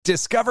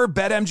Discover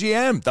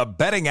BetMGM, the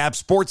betting app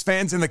sports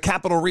fans in the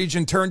capital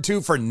region turn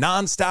to for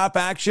nonstop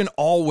action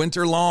all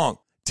winter long.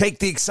 Take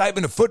the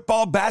excitement of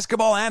football,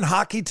 basketball, and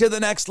hockey to the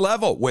next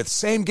level with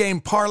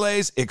same-game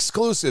parlays,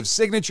 exclusive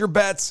signature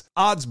bets,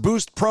 odds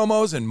boost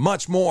promos, and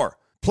much more.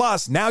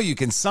 Plus, now you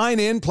can sign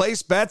in,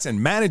 place bets,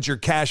 and manage your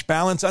cash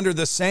balance under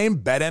the same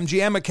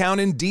BetMGM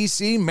account in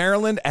D.C.,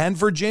 Maryland, and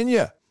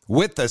Virginia.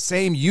 With the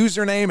same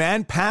username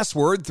and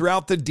password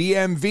throughout the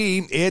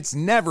DMV, it's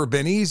never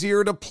been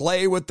easier to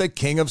play with the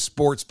king of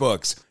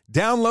sportsbooks.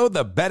 Download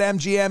the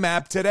BetMGM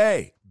app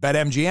today.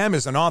 BetMGM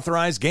is an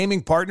authorized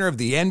gaming partner of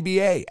the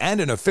NBA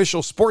and an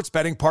official sports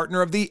betting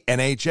partner of the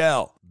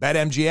NHL.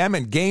 BetMGM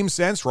and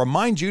GameSense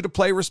remind you to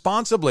play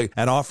responsibly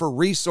and offer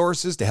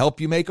resources to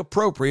help you make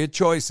appropriate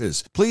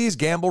choices. Please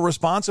gamble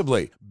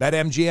responsibly.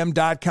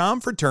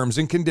 BetMGM.com for terms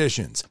and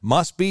conditions.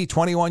 Must be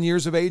 21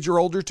 years of age or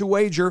older to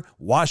wager.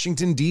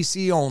 Washington,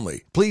 D.C.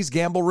 only. Please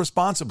gamble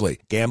responsibly.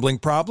 Gambling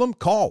problem?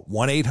 Call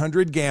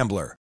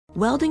 1-800-GAMBLER.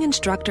 Welding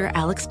instructor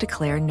Alex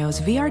DeClaire knows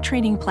VR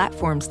training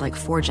platforms like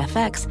Forge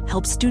FX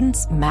help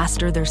students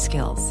master their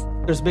skills.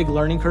 There's a big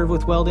learning curve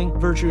with welding.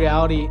 Virtual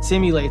reality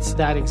simulates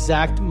that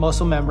exact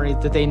muscle memory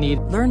that they need.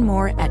 Learn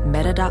more at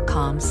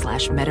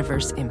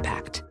meta.com/metaverse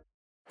impact.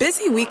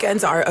 Busy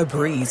weekends are a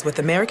breeze with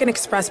American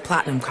Express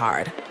Platinum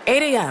Card.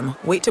 8 a.m.,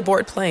 wait to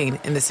board plane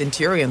in the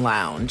Centurion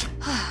Lounge.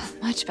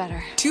 Much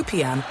better. 2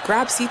 p.m.,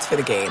 grab seats for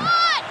the game.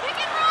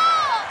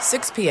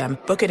 6 p.m.,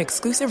 book an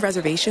exclusive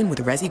reservation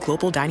with Resi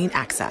Global Dining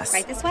Access.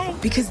 Right this way.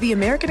 Because the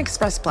American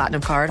Express Platinum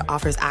Card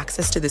offers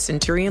access to the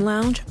Centurion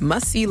Lounge,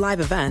 must-see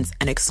live events,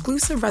 and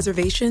exclusive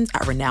reservations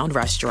at renowned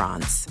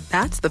restaurants.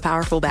 That's the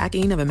powerful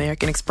backing of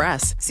American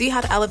Express. See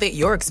how to elevate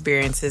your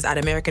experiences at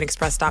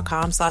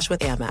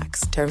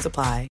americanexpress.com/with-Amex. Terms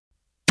apply.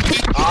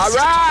 All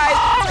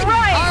right. All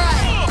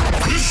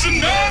right.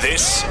 Listen up.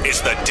 This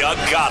is the Doug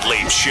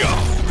Gottlieb Show.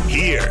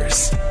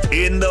 Here's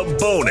In the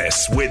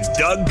Bonus with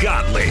Doug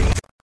Gottlieb.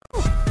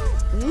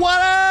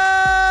 What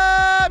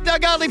up?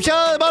 Doug Gottlieb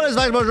Show, the Bonus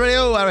Sports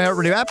Radio,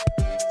 Radio app.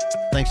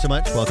 Thanks so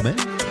much. Welcome in.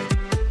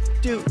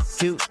 Do.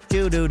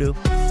 We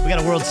got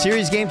a World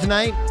Series game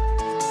tonight.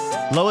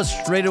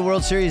 Lowest rated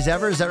World Series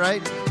ever. Is that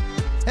right?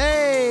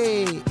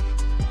 Hey.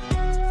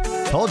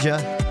 Told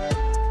ya.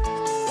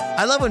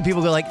 I love when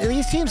people go like,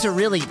 these teams are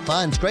really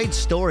fun. It's great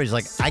stories.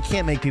 Like, I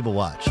can't make people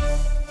watch.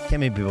 Can't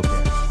make people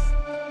care.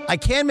 I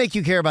can make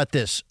you care about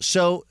this.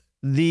 So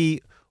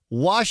the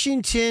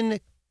Washington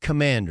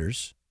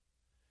Commanders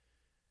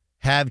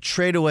have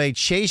traded away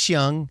Chase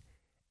Young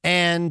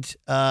and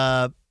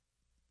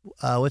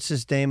what's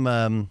his name?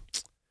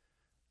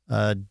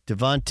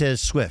 Devontae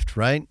Swift,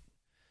 right?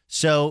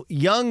 So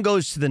Young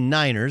goes to the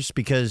Niners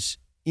because,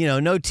 you know,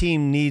 no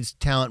team needs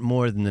talent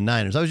more than the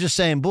Niners. I was just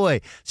saying,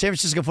 boy, San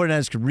Francisco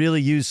 49ers could really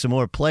use some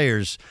more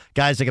players,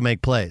 guys that can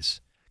make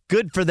plays.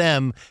 Good for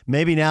them.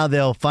 Maybe now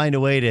they'll find a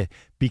way to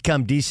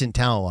become decent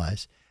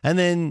talent-wise. And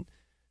then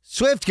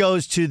Swift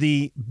goes to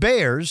the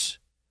Bears.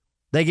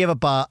 They give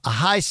up a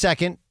high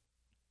second.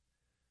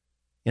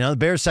 You know, the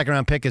Bears'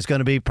 second-round pick is going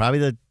to be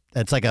probably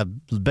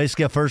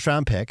basically a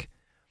first-round pick.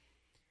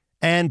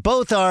 And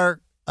both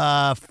are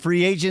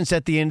free agents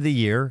at the end of the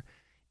year.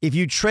 If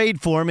you trade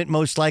for them, it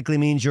most likely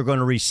means you're going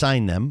to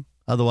re-sign them.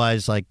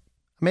 Otherwise, like,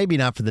 maybe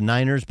not for the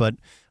Niners, but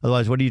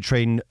otherwise, what are you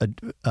trading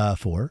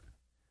for?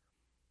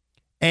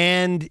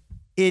 And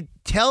it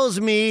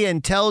tells me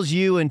and tells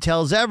you and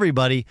tells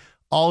everybody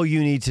all you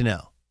need to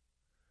know.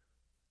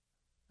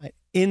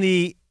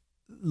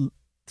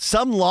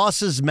 Some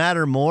losses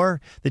matter more.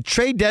 The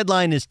trade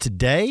deadline is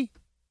today,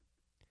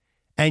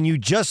 and you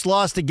just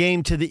lost a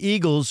game to the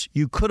Eagles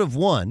you could have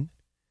won.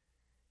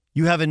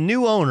 You have a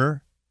new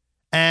owner,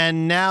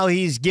 and now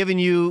he's giving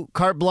you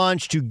carte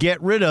blanche to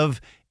get rid of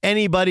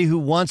anybody who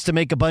wants to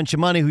make a bunch of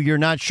money who you're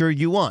not sure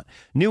you want.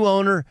 New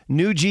owner,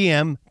 new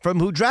GM from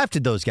who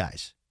drafted those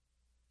guys.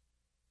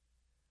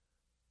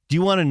 Do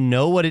you want to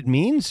know what it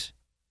means?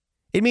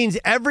 It means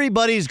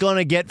everybody's going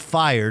to get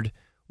fired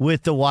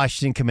with the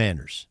Washington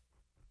Commanders.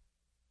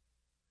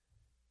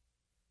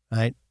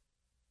 Right?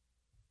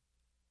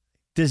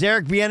 Does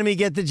Eric Bieniemy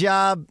get the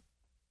job?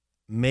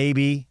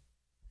 Maybe.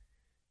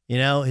 You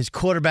know, his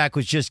quarterback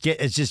has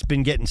just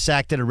been getting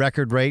sacked at a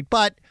record rate,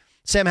 but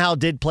Sam Howell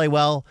did play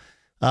well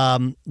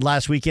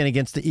last weekend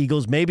against the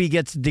Eagles. Maybe he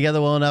gets it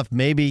together well enough,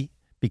 maybe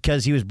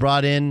because he was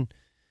brought in,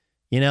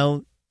 you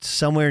know,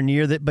 somewhere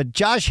near that. But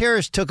Josh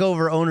Harris took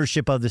over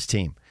ownership of this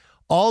team.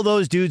 All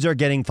those dudes are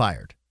getting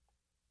fired.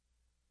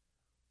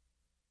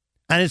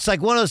 And it's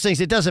like one of those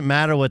things, it doesn't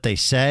matter what they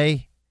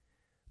say.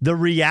 The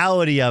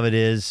reality of it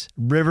is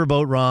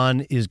Riverboat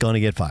Ron is going to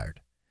get fired.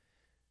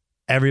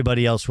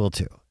 Everybody else will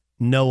too.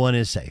 No one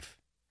is safe.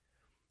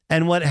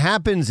 And what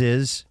happens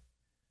is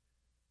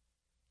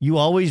you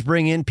always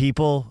bring in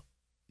people,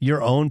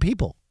 your own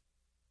people.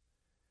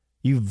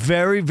 You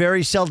very,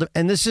 very seldom,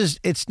 and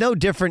it's no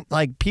different.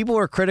 Like, people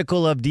are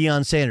critical of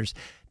Deion Sanders.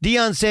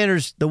 Deion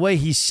Sanders, the way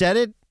he said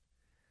it,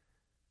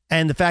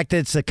 and the fact that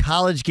it's a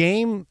college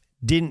game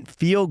didn't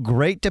feel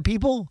great to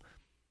people.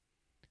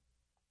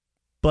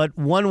 But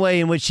one way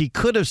in which he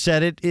could have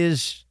said it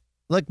is,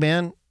 look,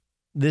 man,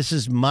 This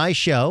is my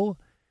show,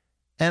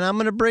 and I'm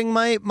going to bring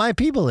my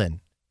people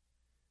in.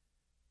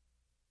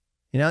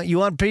 You know, you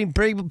want to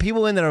bring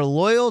people in that are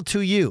loyal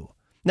to you.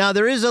 Now,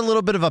 there is a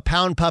little bit of a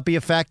pound puppy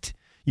effect.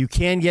 You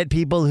can get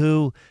people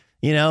who,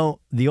 you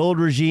know, the old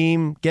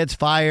regime gets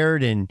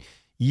fired and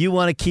you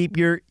want to keep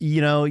your,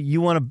 you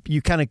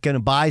kind of going to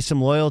buy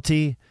some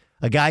loyalty.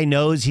 A guy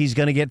knows he's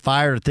going to get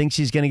fired or thinks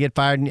he's going to get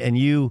fired and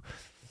you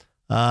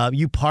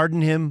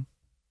pardon him.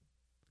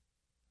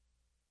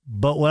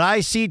 But what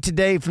I see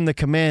today from the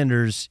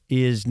Commanders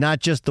is not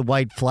just the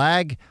white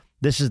flag.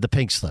 This is the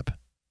pink slip.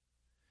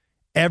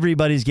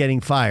 Everybody's getting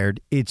fired.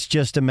 It's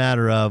just a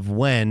matter of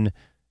when,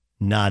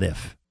 not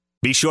if.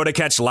 Be sure to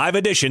catch live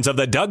editions of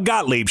the Doug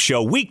Gottlieb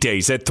Show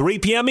weekdays at 3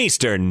 p.m.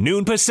 Eastern,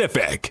 noon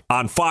Pacific,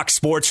 on Fox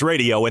Sports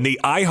Radio and the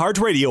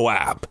iHeartRadio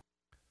app.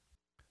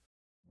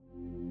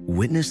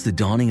 Witness the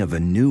dawning of a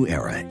new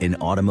era in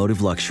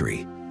automotive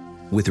luxury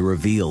with a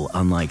reveal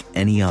unlike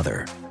any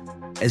other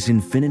as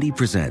Infiniti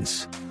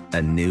presents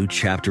a new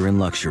chapter in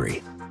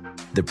luxury,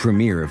 the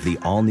premiere of the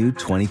all-new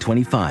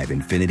 2025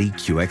 Infiniti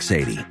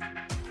QX80.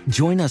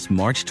 Join us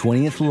March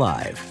 20th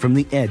live from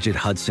the Edge at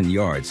Hudson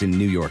Yards in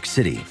New York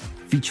City,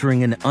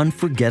 featuring an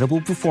unforgettable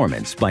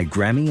performance by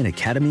Grammy and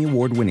Academy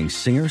Award-winning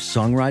singer,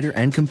 songwriter,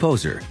 and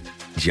composer,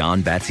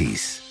 Jon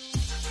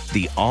Batiste.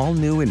 The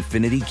all-new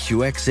Infiniti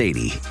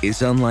QX80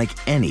 is unlike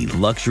any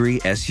luxury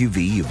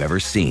SUV you've ever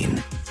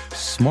seen.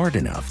 Smart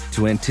enough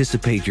to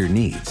anticipate your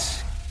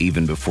needs,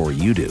 even before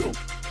you do.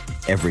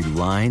 Every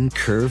line,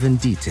 curve, and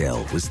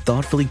detail was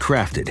thoughtfully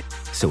crafted,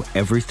 so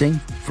everything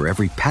for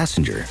every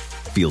passenger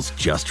feels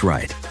just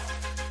right.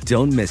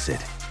 Don't miss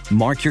it.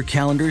 Mark your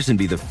calendars and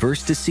be the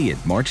first to see it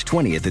March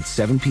 20th at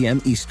 7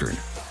 p.m. Eastern,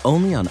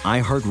 only on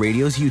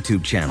iHeartRadio's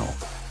YouTube channel.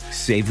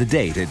 Save the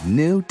date at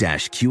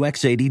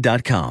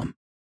new-QX80.com.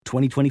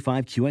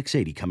 2025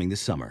 QX80 coming this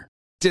summer.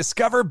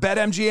 Discover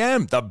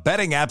BetMGM, the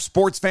betting app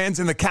sports fans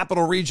in the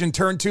capital region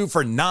turn to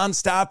for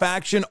nonstop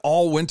action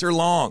all winter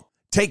long.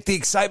 Take the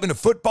excitement of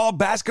football,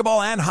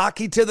 basketball, and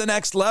hockey to the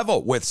next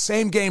level with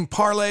same-game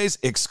parlays,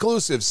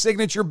 exclusive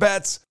signature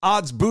bets,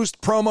 odds boost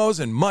promos,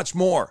 and much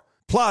more.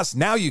 Plus,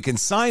 now you can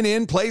sign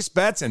in, place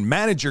bets, and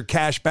manage your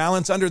cash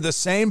balance under the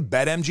same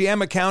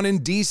BetMGM account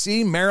in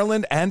D.C.,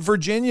 Maryland, and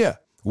Virginia.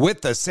 With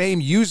the same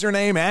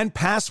username and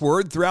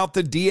password throughout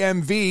the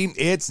DMV,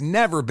 it's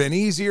never been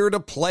easier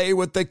to play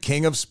with the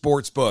king of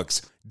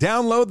sportsbooks.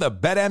 Download the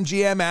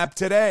BetMGM app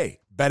today.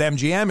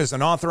 BetMGM is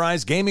an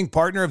authorized gaming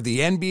partner of the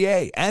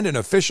NBA and an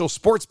official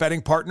sports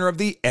betting partner of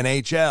the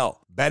NHL.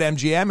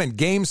 BetMGM and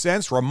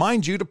GameSense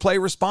remind you to play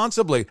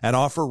responsibly and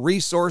offer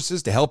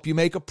resources to help you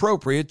make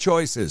appropriate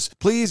choices.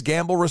 Please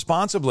gamble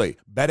responsibly.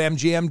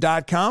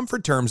 BetMGM.com for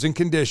terms and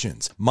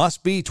conditions.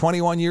 Must be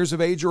 21 years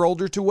of age or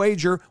older to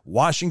wager.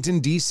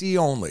 Washington, D.C.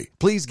 only.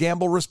 Please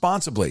gamble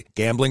responsibly.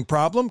 Gambling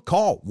problem?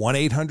 Call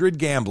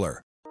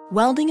 1-800-GAMBLER.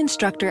 Welding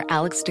instructor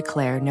Alex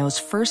DeClaire knows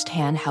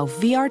firsthand how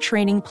VR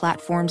training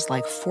platforms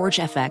like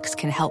ForgeFX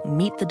can help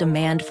meet the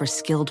demand for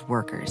skilled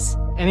workers.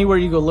 Anywhere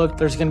you go look,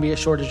 there's going to be a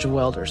shortage of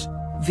welders.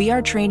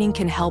 VR training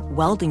can help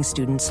welding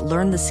students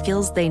learn the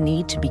skills they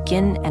need to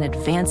begin and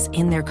advance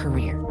in their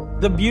career.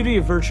 The beauty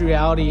of virtual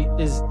reality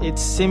is it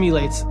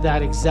simulates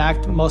that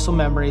exact muscle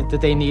memory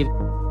that they need.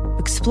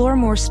 Explore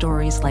more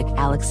stories like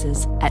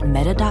Alex's at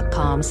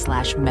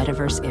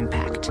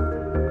meta.com/metaverseimpact.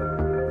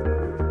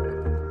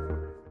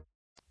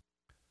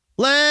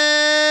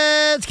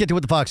 Let's get to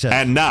what the Fox says.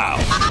 And now,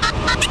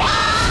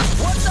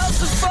 What does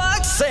the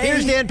fox say?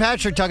 Here's Dan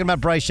Patrick talking about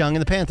Bryce Young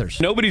and the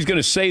Panthers. Nobody's going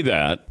to say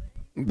that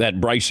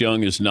Bryce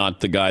Young is not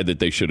the guy that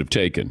they should have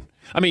taken.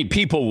 I mean,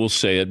 people will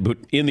say it but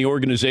in the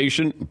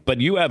organization, but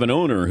you have an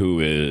owner who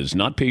is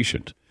not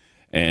patient.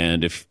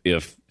 And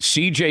if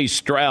C.J.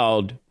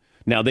 Stroud,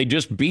 now they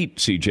just beat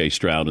C.J.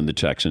 Stroud and the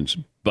Texans,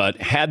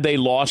 but had they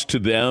lost to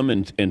them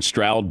and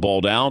Stroud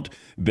balled out,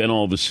 then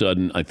all of a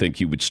sudden I think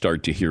you would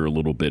start to hear a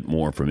little bit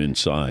more from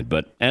inside.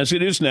 But as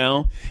it is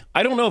now,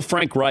 I don't know if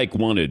Frank Reich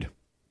wanted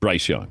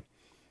Bryce Young,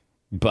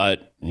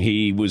 but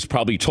he was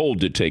probably told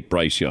to take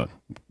Bryce Young,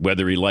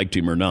 whether he liked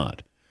him or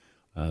not.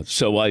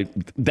 So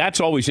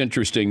that's always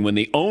interesting when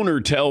the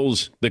owner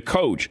tells the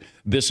coach,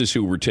 this is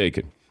who we're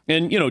taking.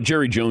 And,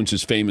 Jerry Jones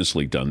has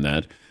famously done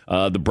that.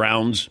 The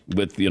Browns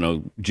with,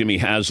 Jimmy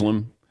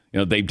Haslam,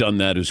 they've done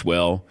that as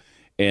well.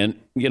 And,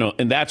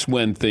 and that's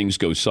when things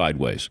go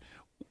sideways.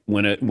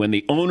 When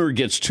the owner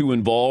gets too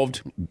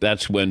involved,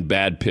 that's when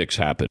bad picks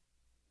happen.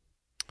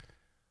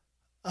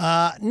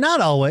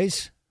 Not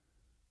always.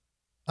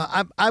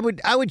 I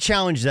would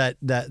challenge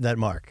that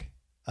mark.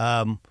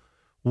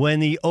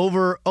 When the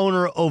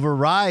owner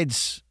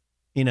overrides,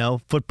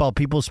 football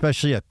people,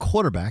 especially a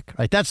quarterback,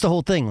 right? That's the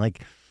whole thing.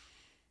 Like,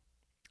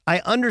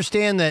 I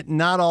understand that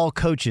not all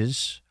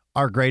coaches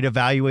are great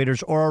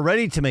evaluators or are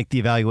ready to make the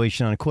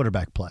evaluation on a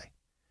quarterback play.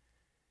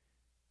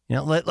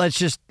 Let's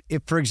just,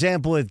 if, for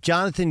example, if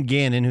Jonathan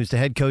Gannon, who's the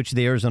head coach of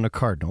the Arizona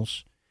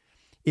Cardinals,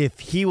 if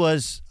he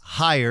was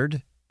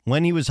hired,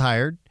 when he was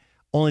hired,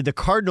 only the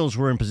Cardinals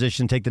were in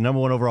position to take the number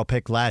one overall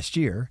pick last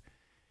year,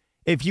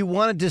 if you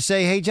wanted to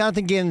say, hey,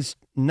 Jonathan Ginn's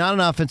not an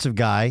offensive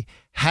guy,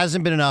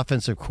 hasn't been an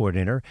offensive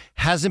coordinator,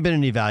 hasn't been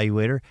an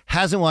evaluator,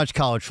 hasn't watched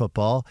college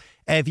football,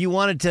 and if you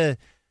wanted to,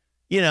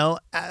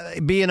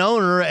 be an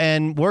owner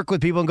and work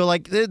with people and go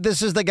like,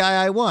 this is the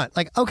guy I want.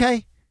 Like,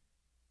 okay.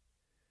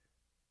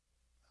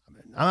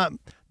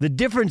 The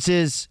difference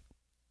is,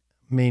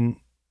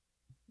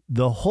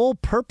 the whole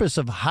purpose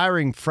of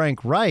hiring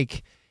Frank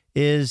Reich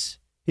is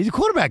he's a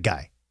quarterback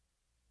guy,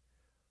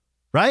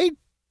 right?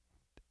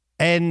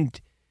 And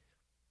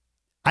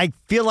I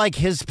feel like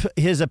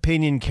his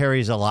opinion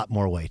carries a lot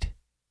more weight,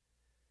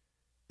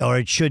 or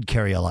it should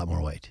carry a lot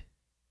more weight.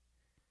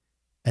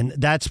 And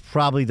that's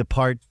probably the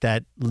part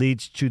that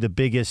leads to the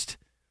biggest,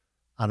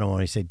 I don't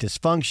want to say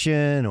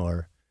dysfunction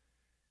or,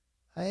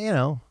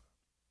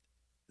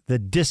 the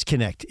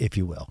disconnect, if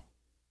you will.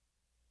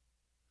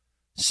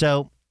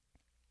 So,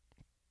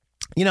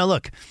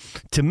 look,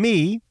 to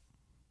me,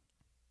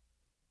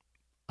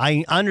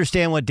 I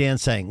understand what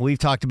Dan's saying. We've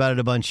talked about it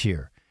a bunch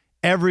here.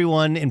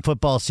 Everyone in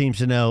football seems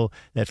to know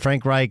that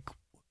Frank Reich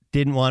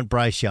didn't want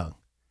Bryce Young.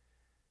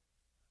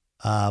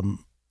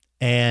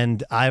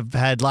 And I've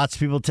had lots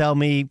of people tell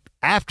me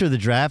after the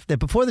draft that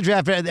before the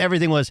draft,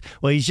 everything was,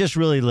 well, he's just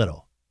really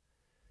little.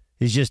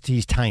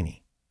 He's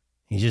tiny.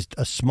 He's just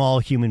a small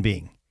human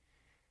being.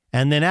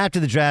 And then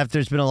after the draft,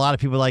 there's been a lot of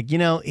people like, he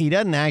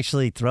doesn't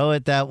actually throw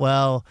it that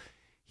well.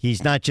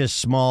 He's not just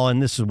small. And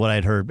this is what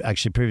I'd heard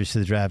actually previous to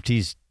the draft.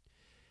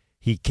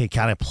 He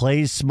kind of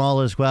plays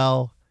small as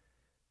well.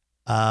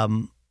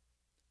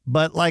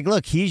 But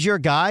look, he's your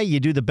guy. You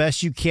do the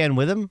best you can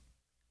with him.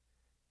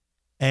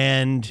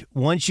 And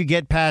once you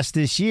get past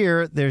this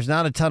year, there's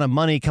not a ton of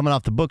money coming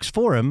off the books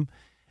for him.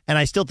 And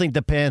I still think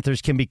the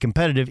Panthers can be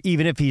competitive,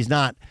 even if he's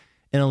not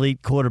an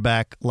elite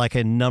quarterback like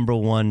a number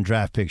one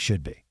draft pick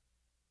should be.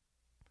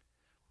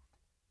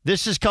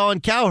 This is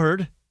Colin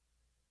Cowherd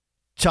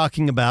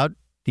talking about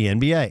the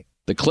NBA.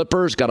 The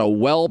Clippers got a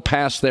well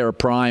past their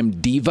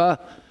prime diva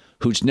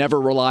who's never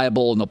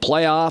reliable in the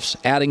playoffs,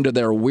 adding to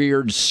their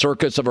weird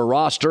circus of a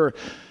roster.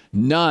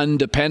 None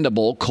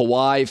dependable.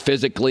 Kawhi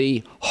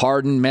physically,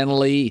 Harden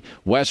mentally,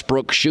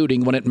 Westbrook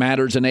shooting when it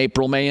matters in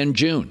April, May, and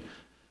June.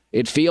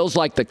 It feels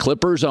like the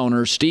Clippers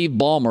owner, Steve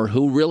Ballmer,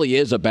 who really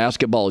is a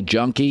basketball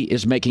junkie,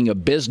 is making a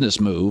business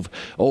move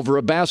over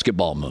a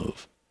basketball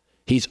move.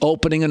 He's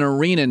opening an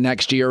arena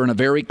next year in a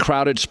very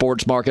crowded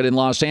sports market in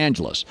Los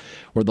Angeles,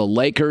 where the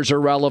Lakers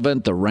are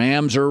relevant, the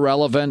Rams are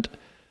relevant,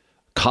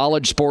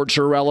 college sports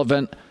are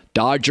relevant,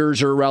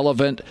 Dodgers are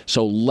relevant.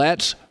 So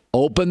let's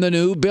open the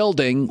new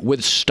building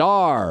with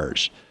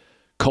stars.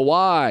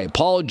 Kawhi,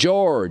 Paul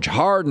George,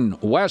 Harden,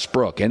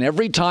 Westbrook. And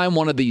every time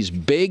one of these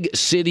big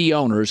city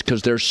owners,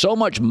 because there's so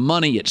much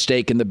money at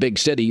stake in the big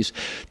cities,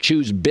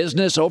 choose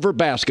business over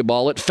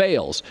basketball, it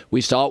fails. We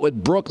saw it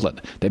with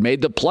Brooklyn. They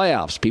made the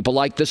playoffs. People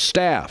liked the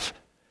staff.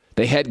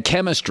 They had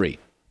chemistry.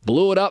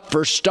 Blew it up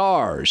for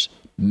stars.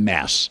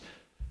 Mess.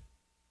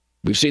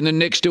 We've seen the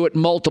Knicks do it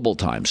multiple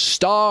times.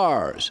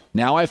 Stars.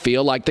 Now I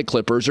feel like the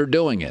Clippers are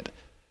doing it.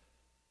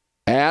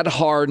 Add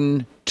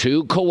Harden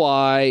to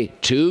Kawhi,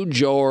 to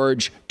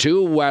George,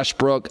 to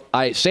Westbrook.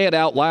 I say it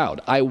out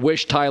loud. I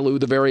wish Ty Lue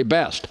the very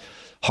best.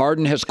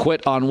 Harden has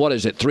quit on,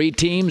 3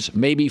 teams,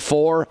 maybe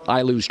 4.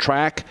 I lose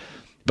track.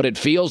 But it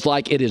feels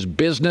like it is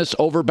business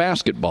over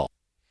basketball.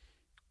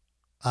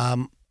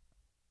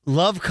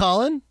 Love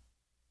Colin.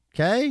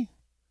 Okay.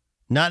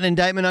 Not an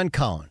indictment on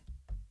Colin.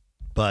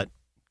 But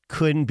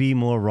couldn't be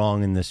more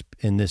wrong in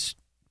this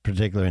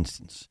particular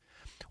instance.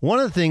 One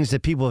of the things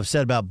that people have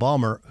said about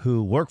Ballmer,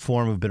 who work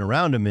for him, who've been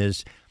around him,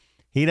 is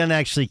he doesn't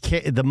actually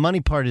care. The money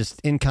part is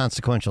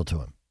inconsequential to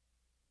him.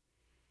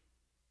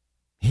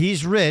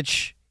 He's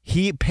rich.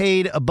 He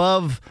paid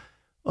above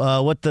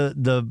what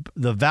the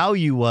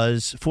value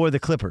was for the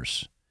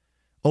Clippers.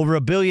 Over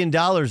 $1 billion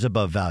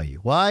above value.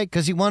 Why?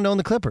 Because he wanted to own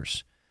the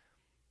Clippers.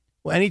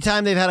 Well,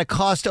 anytime they've had a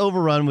cost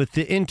overrun with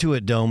the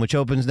Intuit Dome, which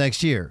opens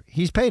next year,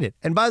 he's paid it.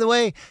 And by the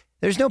way,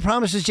 there's no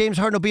promises James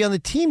Harden will be on the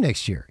team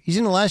next year. He's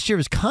in the last year of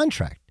his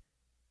contract.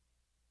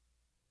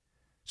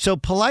 So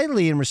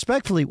politely and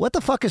respectfully, what the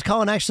fuck is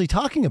Colin actually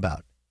talking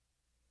about?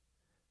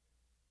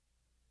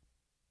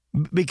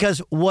 Because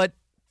what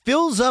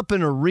fills up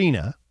an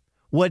arena,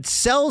 what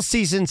sells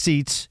season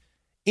seats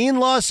in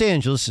Los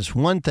Angeles is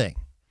one thing.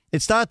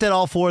 It's not that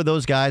all 4 of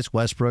those guys,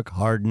 Westbrook,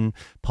 Harden,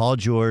 Paul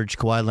George,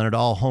 Kawhi Leonard,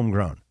 all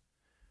homegrown.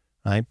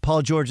 Right?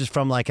 Paul George is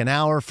from an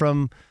hour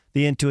from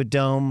the Intuit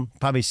Dome.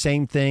 Probably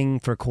same thing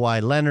for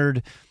Kawhi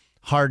Leonard.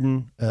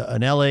 Harden,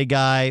 an L.A.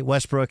 guy.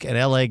 Westbrook, an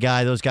L.A.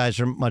 guy. Those guys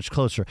are much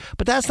closer.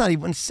 But that's not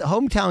even...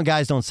 Hometown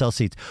guys don't sell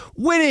seats.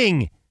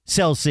 Winning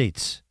sells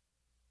seats.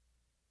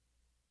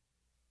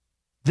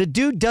 The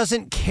dude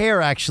doesn't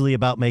care, actually,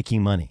 about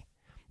making money.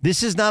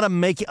 This is not a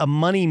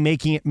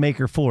money-making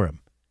maker for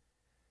him.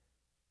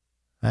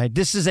 All right?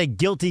 This is a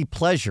guilty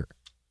pleasure.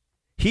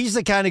 He's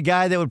the kind of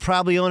guy that would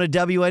probably own a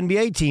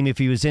WNBA team if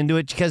he was into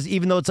it, because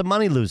even though it's a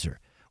money loser.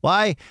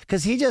 Why?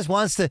 Because he just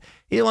wants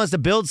to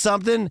build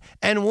something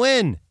and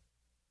win.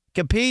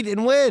 Compete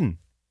and win.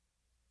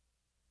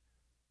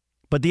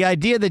 But the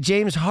idea that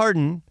James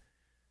Harden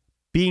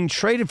being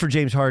traded for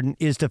James Harden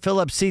is to fill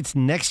up seats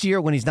next year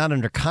when he's not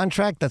under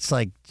contract. That's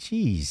like,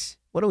 geez,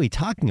 what are we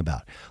talking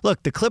about?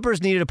 Look, the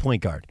Clippers needed a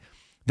point guard.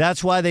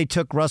 That's why they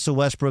took Russell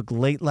Westbrook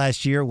late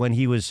last year when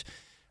he was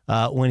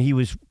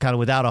kind of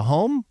without a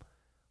home.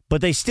 But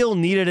they still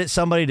needed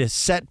somebody to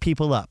set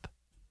people up.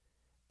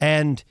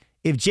 And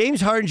if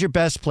James Harden's your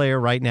best player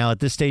right now at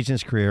this stage in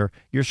his career,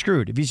 you're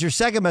screwed. If he's your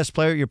second best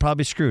player, you're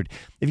probably screwed.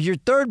 If he's your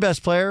third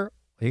best player,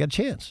 you got a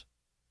chance.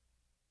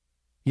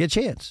 You got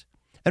a chance.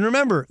 And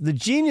remember, the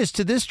genius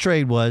to this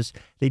trade was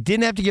they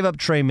didn't have to give up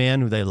Trey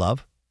Mann, who they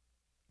love.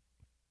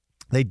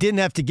 They didn't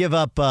have to give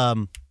up,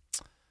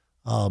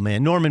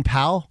 Norman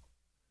Powell,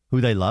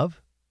 who they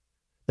love.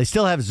 They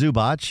still have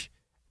Zubac.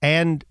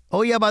 And,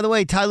 oh, yeah, by the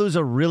way, Ty Lue's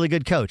a really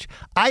good coach.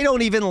 I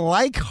don't even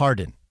like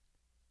Harden.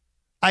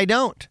 I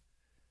don't.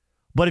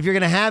 But if you're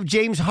going to have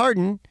James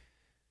Harden,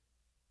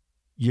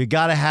 you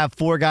got to have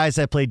 4 guys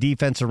that play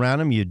defense around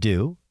him. You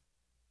do.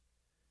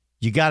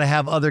 You got to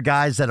have other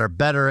guys that are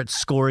better at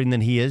scoring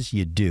than he is.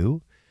 You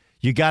do.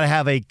 You got to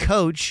have a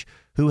coach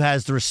who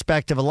has the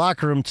respect of a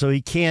locker room so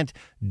he can't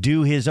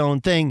do his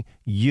own thing.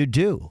 You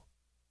do.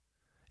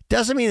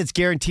 Doesn't mean it's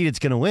guaranteed it's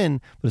going to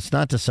win, but it's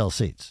not to sell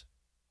seats.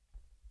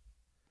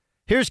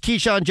 Here's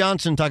Keyshawn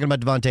Johnson talking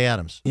about Devontae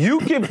Adams. You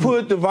can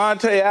put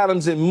Devontae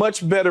Adams in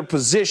much better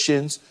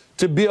positions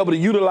to be able to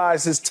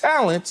utilize his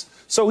talents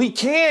so he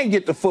can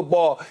get the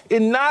football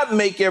and not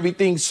make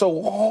everything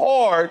so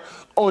hard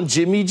on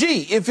Jimmy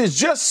G. If it's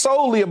just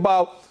solely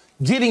about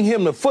getting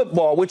him the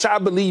football, which I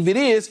believe it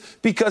is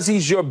because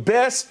he's your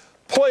best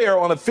player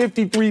on a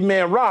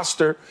 53-man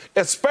roster,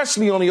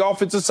 especially on the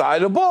offensive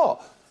side of the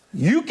ball,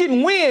 you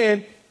can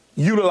win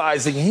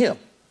utilizing him.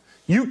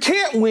 You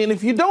can't win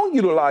if you don't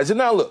utilize it.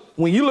 Now, look,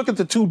 when you look at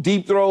the 2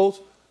 deep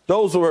throws,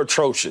 those were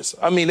atrocious.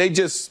 I mean,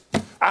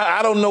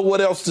 I don't know what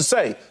else to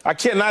say. I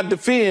cannot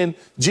defend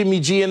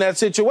Jimmy G in that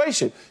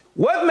situation.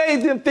 What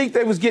made them think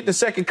they was getting the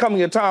second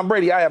coming of Tom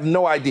Brady? I have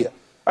no idea.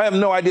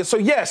 So,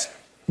 yes,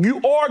 you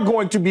are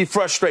going to be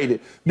frustrated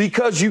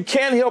because you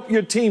can't help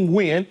your team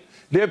win.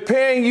 They're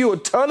paying you a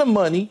ton of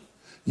money.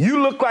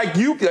 You look like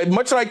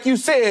much like you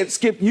said,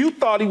 Skip, you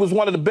thought he was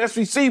one of the best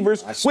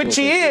receivers, which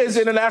he is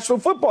in the National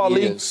Football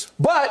League.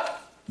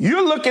 But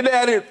you're looking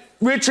at it,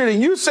 Richard,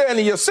 and you saying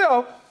to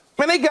yourself,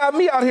 man, they got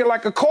me out here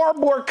like a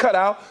cardboard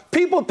cutout.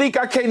 People think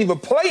I can't even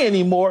play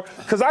anymore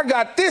because I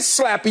got this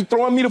slappy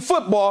throwing me the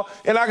football,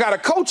 and I got a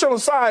coach on the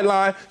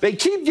sideline they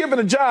keep giving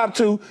a job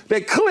to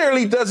that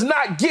clearly does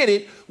not get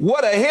it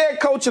what a head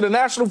coach of the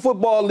National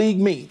Football League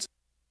means.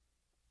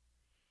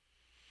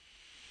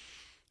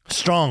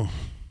 Strong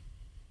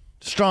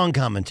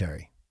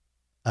commentary.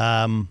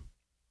 But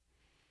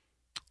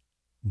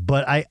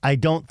I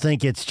don't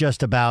think it's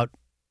just about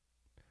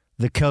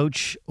the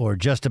coach or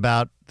just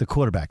about the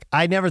quarterback.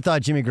 I never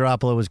thought Jimmy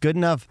Garoppolo was good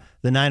enough.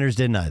 The Niners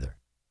didn't either.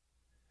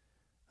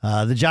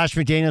 The Josh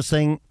McDaniels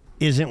thing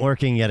isn't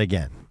working yet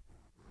again.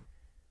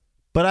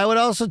 But I would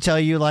also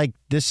tell you,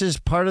 this is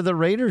part of the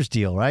Raiders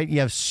deal, right? You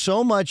have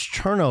so much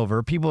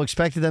turnover. People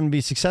expected them to be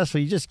successful.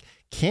 You just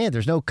can't.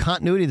 There's no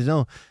continuity. There's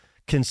no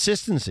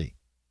consistency.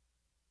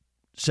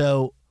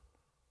 So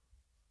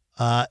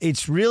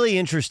it's really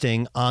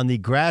interesting on the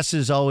grass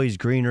is always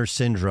greener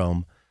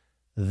syndrome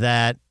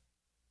that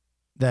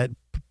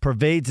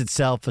pervades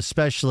itself,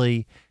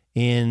 especially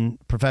in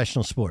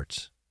professional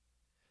sports.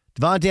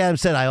 Devontae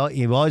Adams said,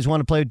 you always want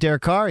to play with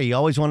Derek Carr. You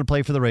always want to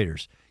play for the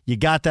Raiders. You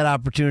got that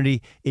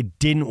opportunity. It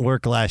didn't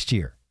work last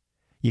year.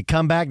 You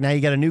come back, now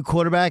you got a new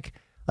quarterback.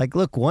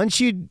 Look, once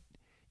you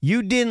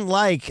didn't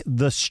like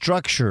the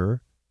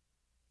structure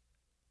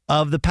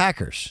of the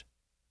Packers.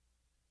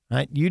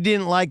 Right? You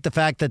didn't like the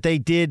fact that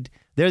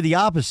they're the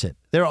opposite.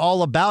 They're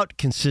all about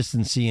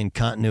consistency and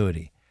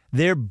continuity.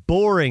 They're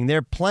boring.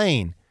 They're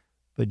plain.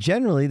 But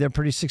generally, they're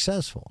pretty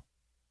successful.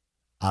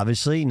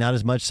 Obviously, not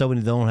as much so when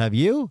they don't have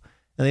you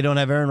and they don't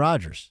have Aaron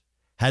Rodgers.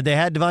 Had they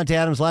had Devontae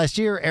Adams last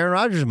year, Aaron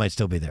Rodgers might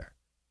still be there.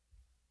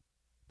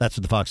 That's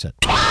what the Fox said.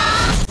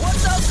 What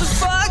does the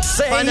Fox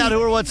say? Find out who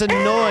or what's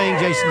annoying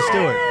Jason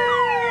Stewart.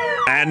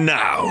 And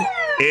now,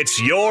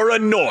 it's your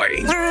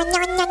annoying.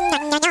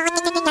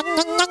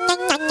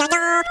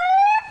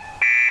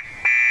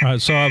 All right,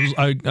 so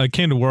I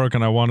came to work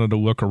and I wanted to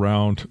look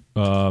around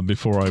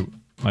before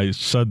I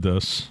said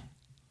this.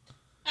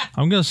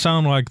 I'm going to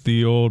sound like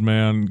the old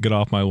man, get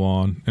off my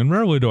lawn. And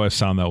rarely do I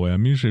sound that way.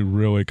 I'm usually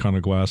really kind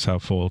of glass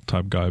half full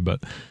type guy.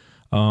 But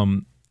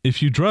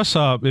if you dress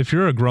up, if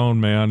you're a grown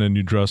man and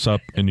you dress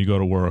up and you go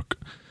to work,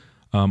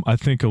 I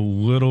think a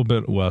little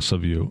bit less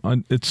of you.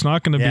 It's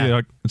not going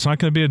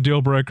to be a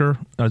deal breaker.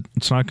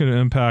 It's not going to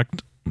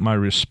impact my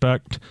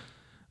respect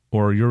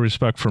or your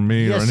respect for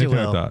me or anything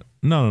like that.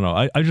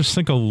 No. I just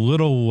think a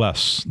little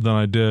less than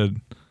I did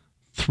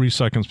 3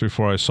 seconds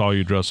before I saw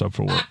you dress up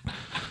for work.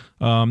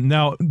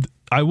 Now,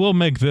 I will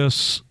make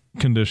this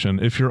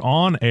condition: if you're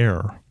on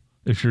air,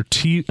 if you're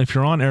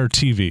on air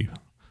TV,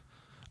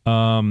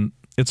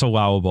 it's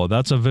allowable.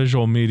 That's a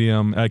visual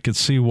medium. I could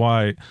see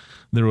why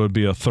there would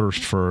be a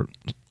thirst for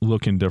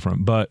looking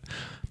different. But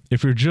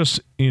if you're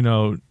just,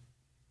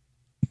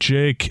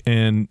 Jake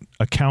and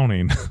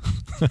accounting.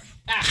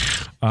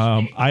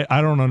 I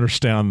don't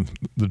understand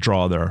the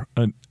draw there.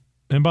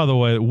 And by the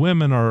way,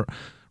 women are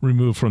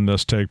removed from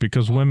this take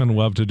because women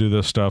love to do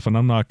this stuff, and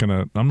I'm not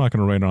gonna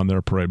rain on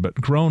their parade. But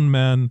grown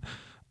men,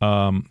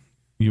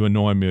 you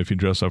annoy me if you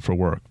dress up for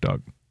work,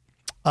 Doug.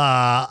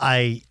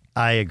 I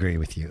agree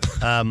with you.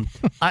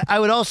 I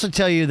would also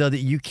tell you though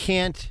that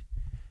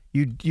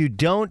you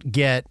don't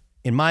get,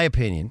 in my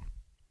opinion,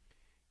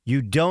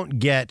 you don't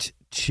get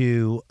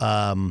to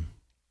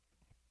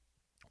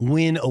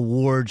win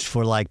awards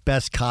for like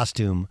best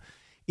costume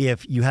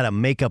if you had a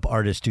makeup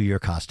artist do your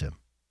costume.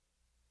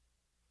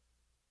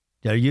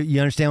 You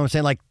understand what I'm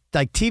saying? Like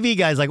TV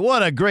guys, like,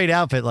 what a great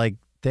outfit. Like,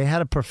 they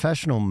had a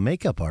professional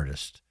makeup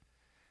artist.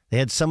 They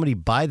had somebody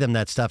buy them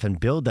that stuff and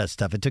build that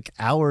stuff. It took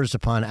hours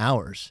upon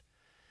hours.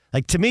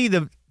 Like, to me,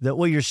 the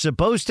what you're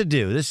supposed to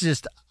do, this is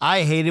just,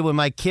 I hated when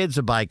my kids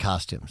would buy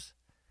costumes.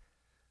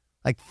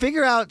 Like,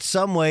 figure out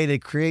some way to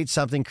create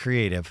something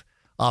creative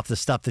off the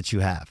stuff that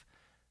you have.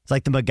 It's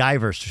like the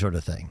MacGyver sort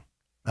of thing,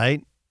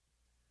 right?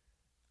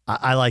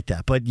 I like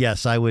that. But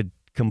yes, I would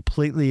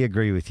completely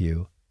agree with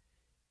you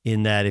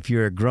in that if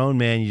you're a grown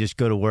man, you just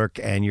go to work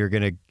and you're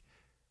going to,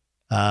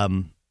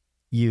 I've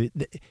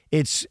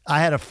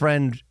had a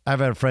friend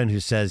who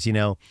says,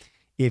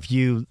 if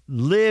you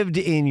lived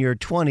in your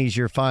 20s,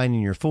 you're fine in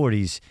your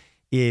 40s.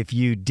 If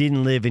you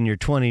didn't live in your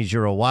 20s,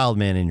 you're a wild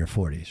man in your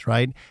 40s,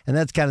 right? And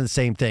that's kind of the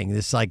same thing.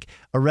 This like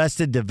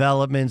Arrested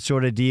Development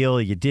sort of deal.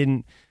 I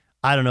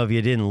don't know if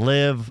you didn't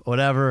live,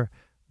 whatever,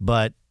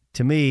 but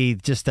to me,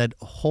 just that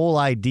whole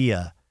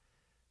idea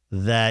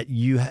that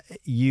you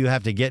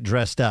have to get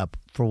dressed up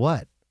for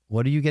what?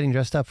 What are you getting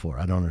dressed up for?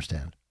 I don't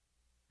understand.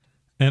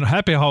 And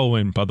happy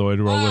Halloween, by the way,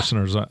 to our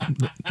listeners.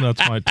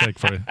 That's my take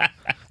for you.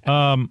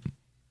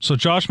 So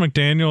Josh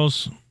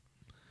McDaniels,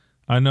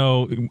 I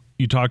know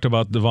you talked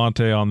about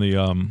Devontae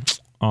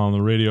on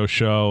the radio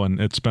show, and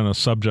it's been a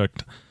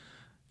subject.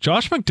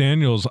 Josh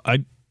McDaniels,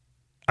 I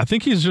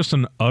think he's just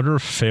an utter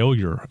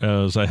failure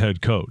as a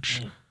head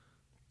coach.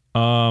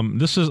 I'm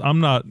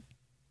not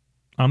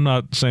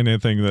saying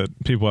anything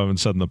that people haven't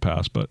said in the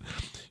past, but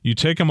you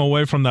take him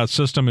away from that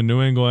system in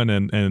New England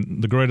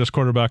and the greatest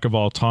quarterback of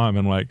all time,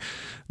 and like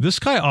this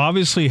guy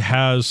obviously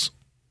has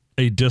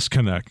a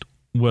disconnect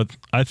with,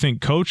 I think,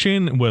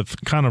 coaching, with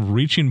kind of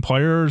reaching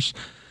players.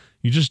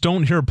 You just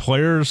don't hear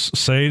players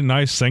say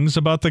nice things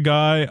about the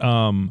guy.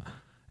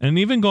 And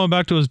even going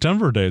back to his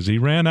Denver days, he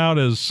ran out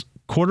as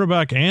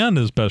quarterback and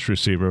his best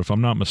receiver, if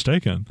I'm not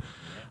mistaken.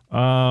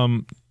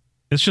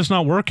 It's just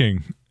not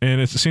working. And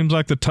it seems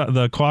like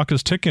the clock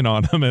is ticking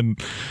on him, and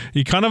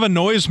he kind of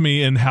annoys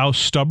me in how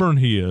stubborn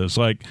he is.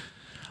 Like,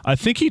 I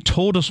think he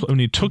told us when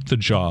he took the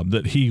job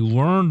that he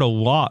learned a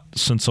lot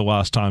since the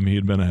last time he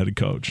had been a head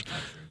coach.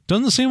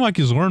 Doesn't seem like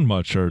he's learned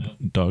much, or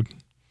Doug?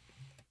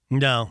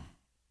 No.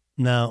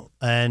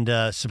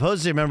 And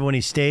supposedly, remember when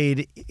he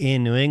stayed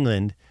in New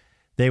England,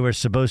 they were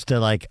supposed to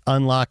like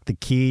unlock the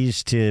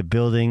keys to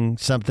building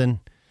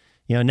something.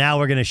 Now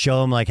we're going to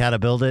show him like how to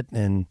build it,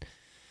 and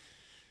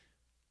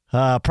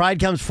pride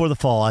comes before the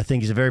fall. I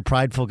think he's a very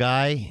prideful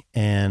guy,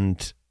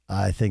 and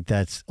I think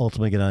that's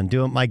ultimately going to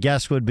undo him. My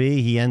guess would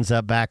be he ends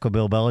up back with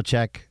Bill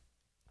Belichick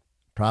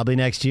probably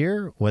next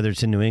year, whether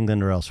it's in New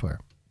England or elsewhere.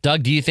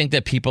 Doug, do you think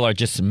that people are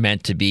just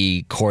meant to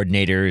be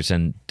coordinators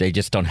and they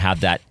just don't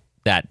have that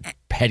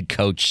head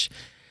coach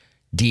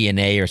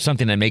DNA or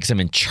something that makes them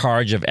in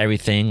charge of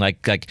everything?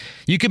 Like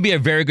you could be a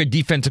very good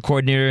defensive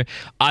coordinator,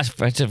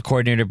 offensive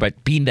coordinator,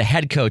 but being the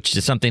head coach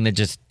is something that's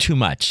just too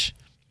much.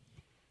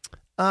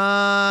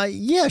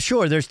 Yeah,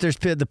 sure.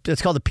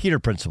 It's called the Peter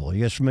Principle.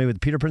 You guys familiar with the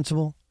Peter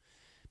Principle?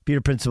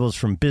 Peter Principle is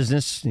from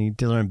business. You need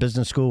to learn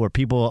business school, where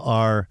people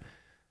are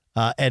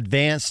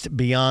advanced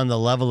beyond the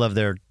level of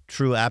their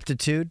true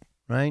aptitude,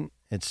 right?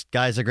 It's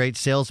guys are great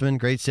salesmen.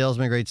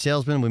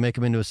 We make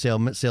them into a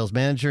sales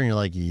manager, and you're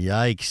like,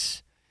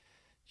 yikes.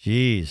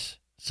 Jeez.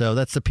 So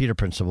that's the Peter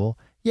Principle.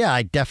 Yeah,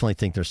 I definitely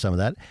think there's some of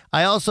that.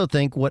 I also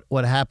think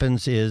what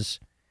happens is,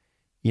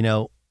 a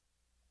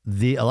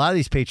lot of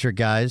these Patriot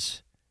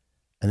guys,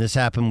 and this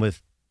happened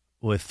with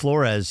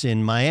Flores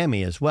in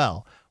Miami as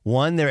well.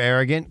 One, they're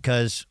arrogant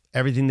because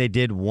everything they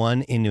did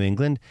won in New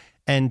England.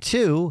 And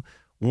two,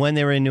 when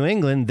they were in New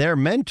England, their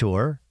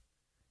mentor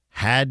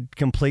had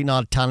complete and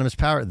autonomous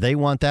power. They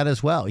want that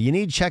as well. You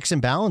need checks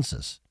and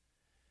balances.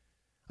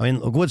 I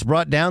mean, what's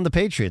brought down the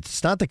Patriots?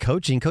 It's not the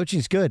coaching.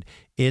 Coaching's good.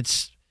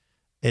 It's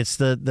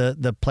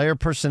the player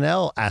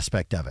personnel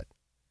aspect of it.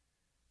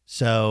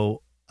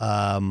 So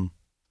I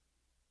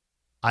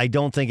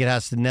don't think it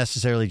has to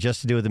necessarily just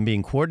to do with him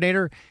being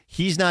coordinator.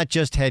 He's not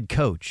just head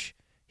coach.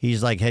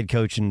 He's like head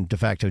coach and de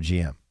facto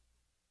GM.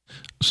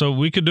 So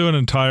we could do an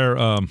entire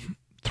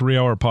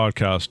 3-hour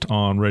podcast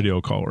on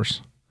radio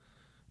callers.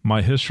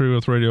 My history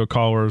with radio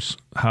callers,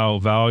 how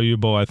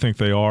valuable I think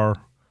they are.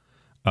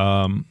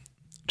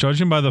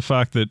 Judging by the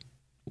fact that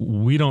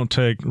we don't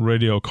take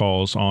radio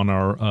calls on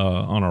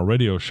our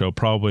radio show,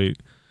 probably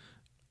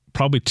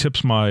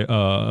tips my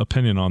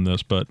opinion on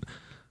this, but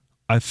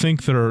I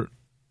think they're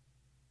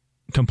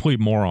complete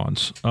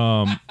morons.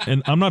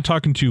 And I'm not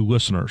talking to you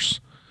listeners.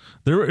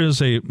 There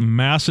is a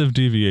massive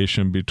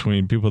deviation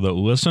between people that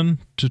listen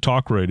to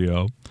talk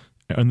radio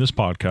and this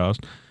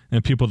podcast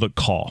and people that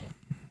call.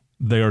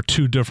 They are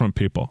two different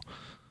people.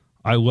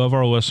 I love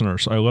our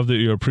listeners. I love that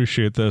you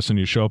appreciate this and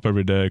you show up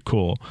every day.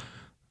 Cool.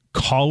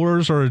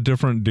 Callers are a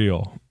different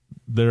deal.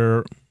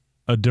 They're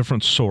a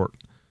different sort.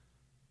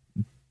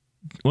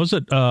 Was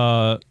it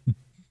Dabo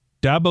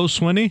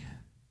Swinney?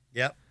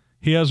 Yep.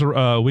 He has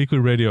a weekly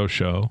radio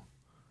show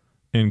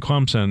in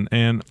Clemson,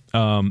 and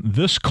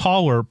this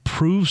caller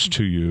proves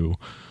to you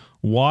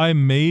why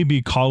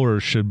maybe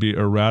callers should be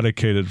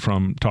eradicated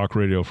from talk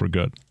radio for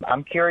good.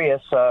 I'm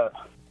curious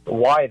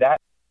why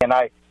that, and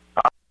I'm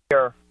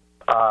your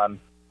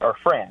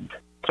friend.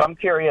 So I'm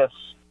curious,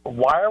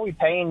 why are we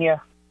paying you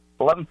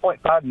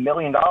 $11.5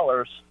 million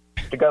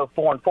to go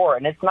 4-4?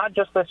 And it's not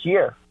just this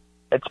year.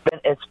 It's been,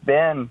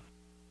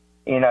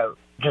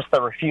 just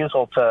the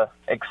refusal to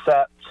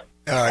accept.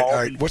 All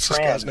right. What's this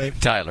guy's name?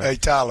 Tyler. Hey,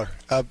 Tyler.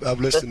 I've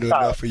listened to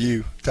enough for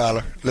you,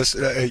 Tyler.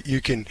 Listen,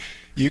 you can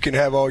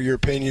have all your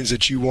opinions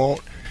that you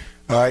want.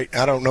 All right.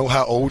 I don't know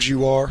how old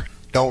you are.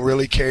 Don't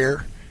really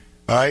care.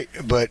 All right.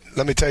 But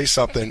let me tell you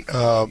something.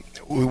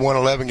 We won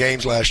 11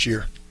 games last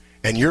year,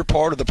 and you're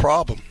part of the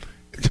problem,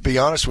 to be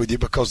honest with you,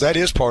 because that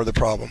is part of the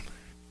problem.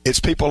 It's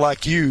people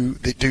like you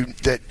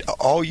that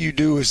all you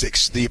do is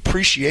the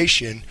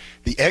appreciation,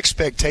 the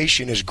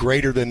expectation is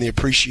greater than the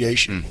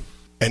appreciation.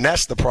 And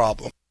that's the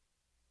problem.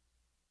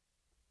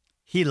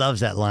 He loves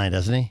that line,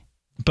 doesn't he?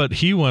 But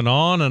he went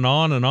on and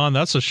on and on.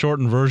 That's a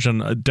shortened version.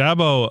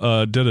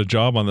 Dabo did a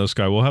job on this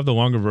guy. We'll have the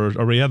longer version,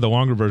 or we had the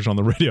longer version on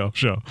the radio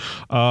show.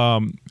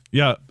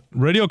 Yeah,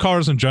 radio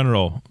callers in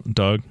general,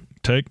 Doug,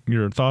 take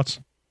your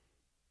thoughts.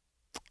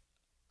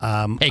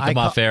 Hey, come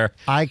off air.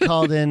 I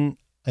called in,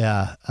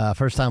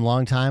 first time,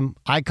 long time.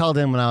 I called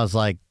in when I was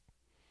like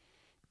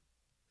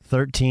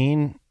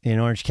 13 in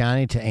Orange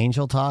County to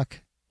Angel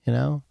Talk,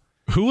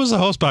 Who was the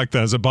host back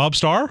then? Is it Bob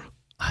Starr?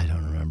 I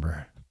don't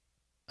remember.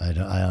 I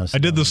honestly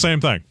did the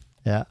same thing.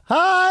 Yeah.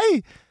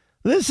 Hi,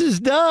 this is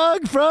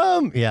Doug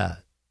from. Yeah.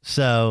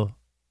 So.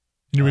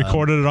 You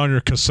recorded it on your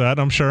cassette,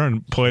 I'm sure,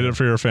 and played it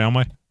for your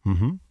family.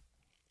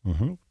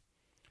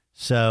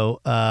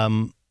 So,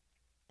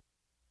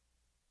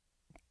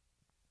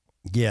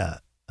 yeah.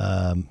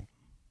 I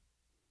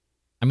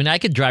mean, I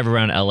could drive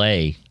around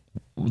L.A.,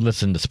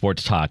 listen to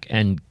sports talk,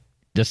 and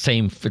it's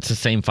the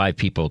same five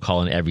people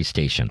calling every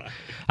station.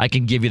 I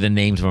can give you the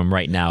names of them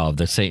right now of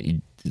the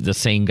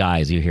same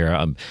guys you hear.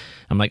 I'm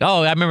like,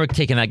 oh, I remember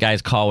taking that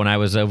guy's call when I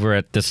was over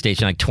at this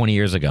station like 20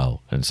 years ago.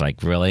 And it's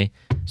like, really?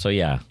 So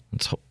yeah,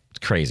 it's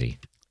crazy.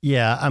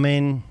 Yeah, I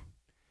mean,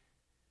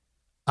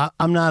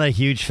 I'm not a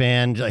huge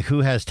fan. Like, who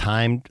has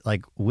time?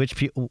 Like,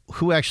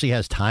 who actually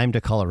has time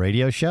to call a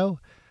radio show?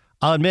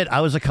 I'll admit,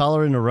 I was a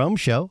caller in a Rome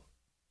show,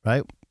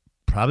 right?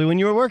 Probably when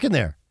you were working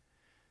there.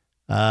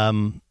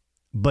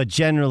 But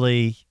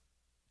generally,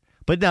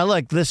 now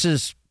look, this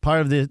is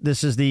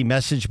the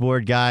message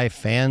board guy.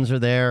 Fans are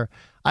there.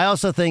 I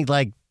also think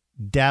like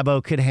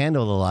Dabo could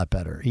handle it a lot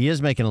better. He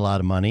is making a lot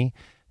of money.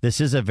 This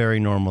is a very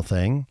normal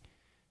thing.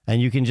 And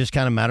you can just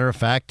kind of matter of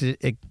fact,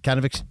 it kind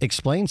of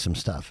explain some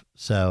stuff.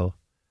 So,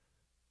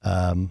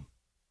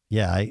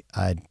 yeah,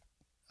 I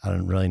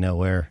don't really know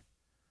where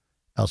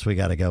else we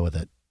got to go with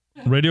it.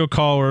 Radio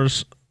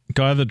callers,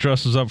 guy that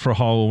dresses up for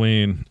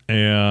Halloween,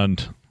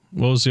 and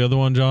what was the other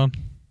one, John?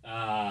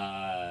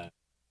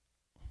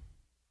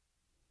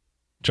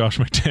 Josh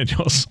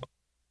McDaniels.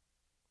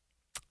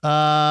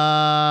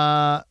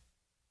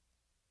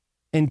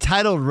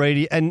 Entitled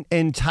radio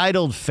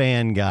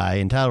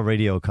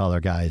caller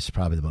guy is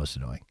probably the most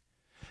annoying.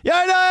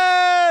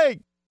 Yay!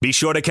 Be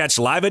sure to catch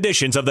live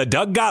editions of the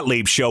Doug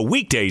Gottlieb Show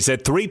weekdays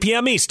at 3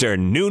 p.m.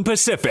 Eastern, noon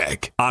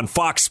Pacific, on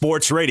Fox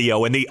Sports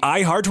Radio and the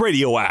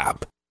iHeartRadio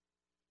app.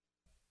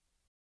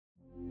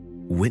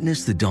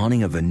 Witness the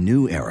dawning of a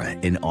new era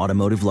in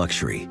automotive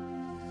luxury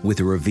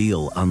with a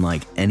reveal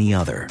unlike any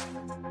other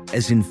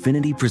as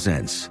Infiniti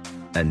presents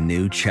a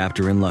new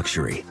chapter in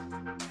luxury,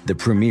 the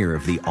premiere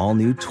of the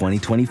all-new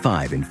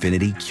 2025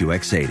 Infiniti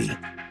QX80.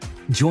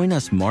 Join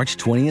us March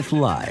 20th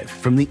live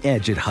from the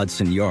Edge at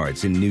Hudson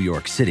Yards in New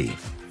York City,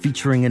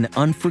 featuring an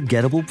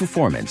unforgettable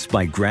performance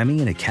by Grammy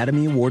and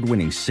Academy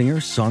Award-winning singer,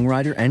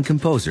 songwriter, and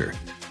composer,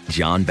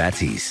 Jon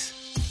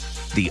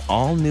Batiste. The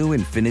all-new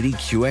Infiniti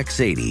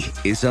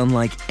QX80 is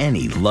unlike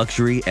any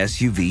luxury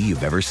SUV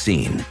you've ever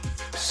seen.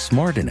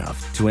 Smart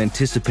enough to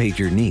anticipate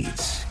your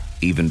needs,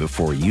 even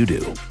before you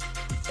do.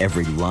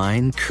 Every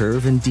line,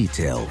 curve, and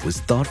detail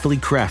was thoughtfully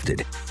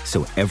crafted,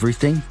 so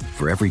everything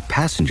for every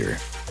passenger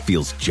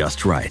feels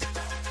just right.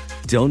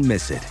 Don't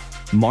miss it.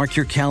 Mark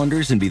your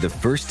calendars and be the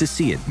first to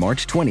see it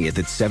March 20th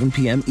at 7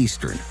 p.m.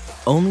 Eastern,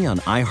 only on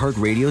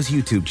iHeartRadio's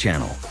YouTube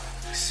channel.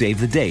 Save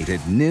the date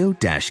at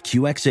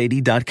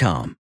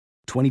new-QX80.com.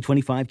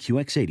 2025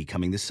 QX80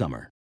 coming this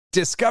summer.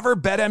 Discover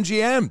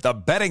BetMGM, the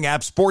betting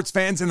app sports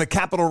fans in the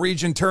capital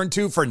region turn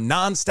to for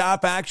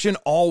nonstop action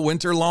all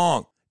winter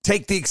long.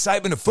 Take the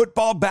excitement of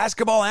football,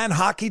 basketball, and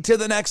hockey to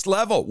the next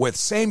level with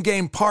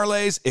same-game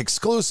parlays,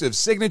 exclusive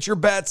signature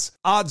bets,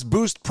 odds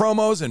boost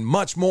promos, and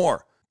much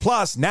more.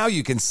 Plus, now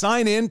you can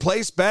sign in,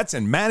 place bets,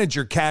 and manage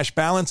your cash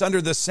balance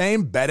under the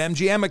same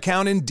BetMGM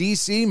account in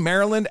D.C.,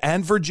 Maryland,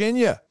 and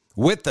Virginia.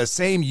 With the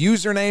same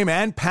username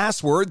and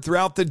password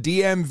throughout the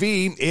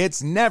DMV,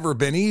 it's never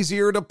been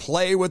easier to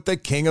play with the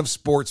king of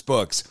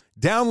sportsbooks.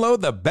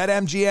 Download the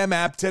BetMGM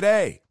app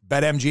today.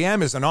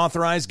 BetMGM is an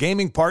authorized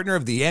gaming partner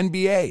of the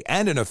NBA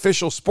and an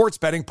official sports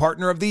betting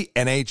partner of the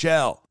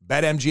NHL.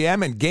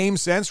 BetMGM and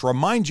GameSense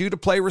remind you to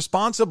play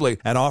responsibly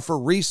and offer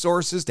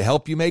resources to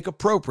help you make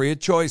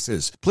appropriate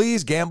choices.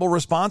 Please gamble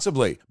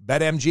responsibly.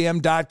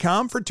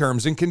 BetMGM.com for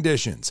terms and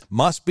conditions.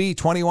 Must be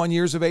 21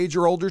 years of age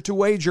or older to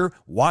wager.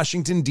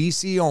 Washington,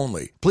 D.C.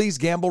 only. Please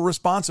gamble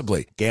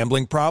responsibly.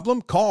 Gambling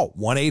problem? Call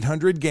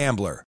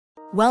 1-800-GAMBLER.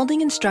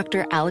 Welding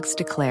instructor Alex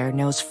DeClaire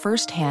knows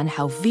firsthand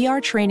how VR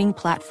training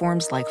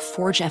platforms like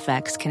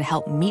ForgeFX can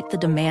help meet the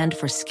demand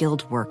for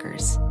skilled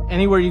workers.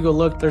 Anywhere you go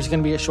look, there's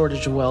going to be a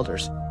shortage of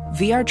welders.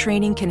 VR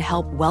training can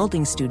help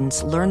welding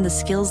students learn the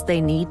skills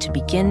they need to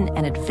begin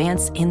and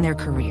advance in their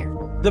career.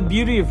 The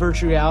beauty of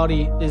virtual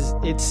reality is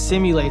it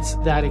simulates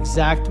that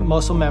exact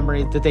muscle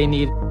memory that they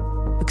need.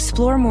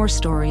 Explore more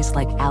stories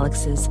like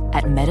Alex's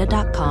at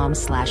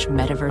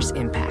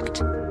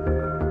meta.com/metaverseimpact.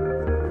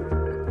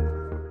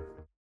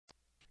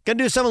 Going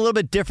to do something a little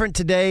bit different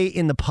today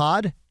in the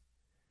pod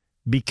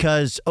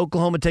because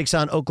Oklahoma takes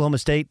on Oklahoma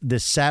State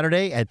this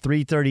Saturday at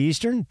 3:30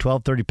 Eastern,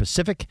 12:30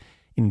 Pacific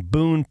in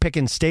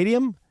Boone-Pickens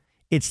Stadium.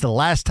 It's the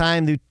last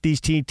time these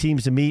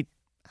teams to meet,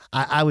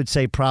 I would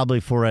say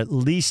probably for at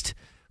least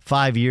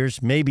 5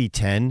 years, maybe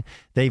 10.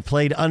 They've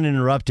played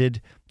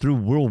uninterrupted through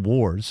world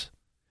wars.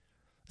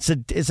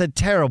 It's a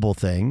terrible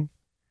thing,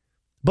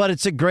 but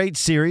it's a great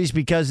series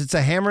because it's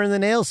a hammer and the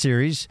nail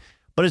series,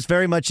 but it's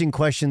very much in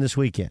question this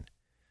weekend.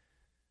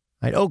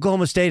 Right,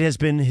 Oklahoma State has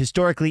been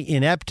historically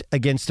inept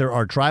against their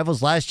arch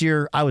rivals. Last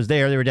year, I was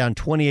there. They were down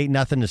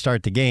 28-0 to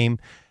start the game.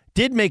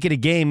 Did make it a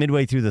game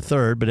midway through the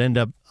third, but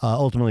ended up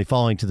ultimately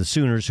falling to the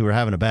Sooners, who were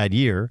having a bad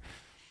year.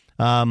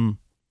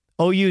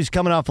 OU's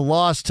coming off a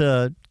loss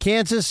to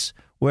Kansas,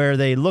 where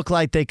they look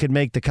like they could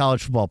make the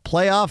college football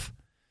playoff.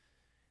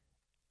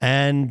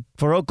 And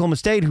for Oklahoma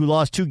State, who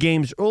lost 2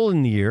 games early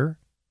in the year,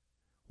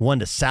 one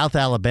to South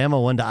Alabama,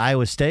 one to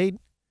Iowa State,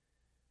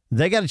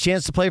 they got a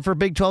chance to play for a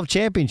Big 12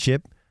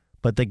 championship,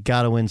 but they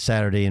got to win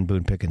Saturday in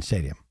Boone-Pickens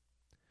Stadium.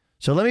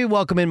 So let me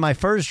welcome in my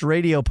first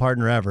radio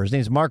partner ever. His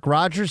name's Mark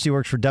Rogers. He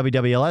works for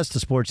WWLS,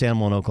 the sports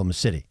animal in Oklahoma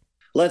City.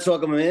 Let's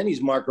welcome him in.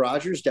 He's Mark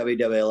Rogers,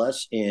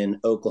 WWLS in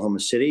Oklahoma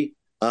City.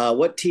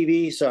 What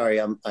TV? Sorry,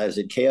 is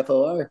it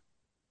KFOR?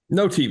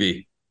 No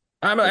TV.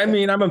 I'm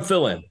a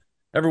fill-in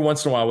every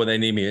once in a while when they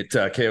need me at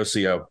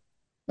KOCO.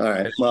 All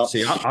right. Well,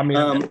 see, I'm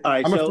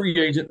a free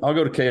agent. I'll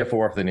go to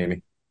KFOR if they need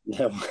me.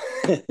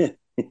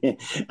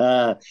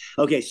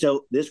 Okay,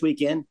 so this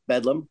weekend,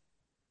 Bedlam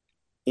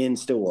in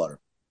Stillwater.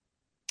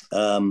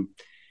 You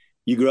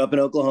grew up in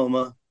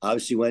Oklahoma,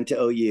 obviously went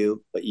to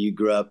OU, but you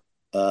grew up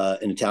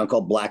in a town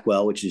called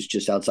Blackwell, which is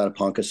just outside of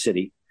Ponca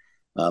City.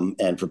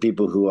 And for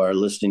people who are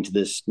listening to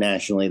this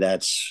nationally,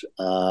 that's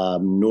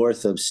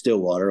north of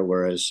Stillwater,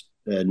 whereas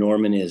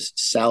Norman is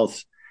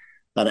south,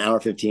 about an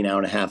hour 15, hour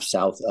and a half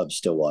south of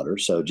Stillwater.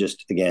 So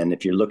just, again,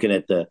 if you're looking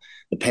at the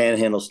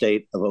panhandle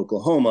state of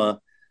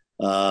Oklahoma,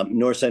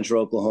 north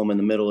central Oklahoma in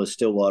the middle is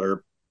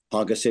Stillwater,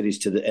 Ponca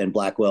City's and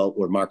Blackwell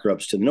or Marker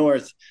Up's to the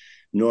north.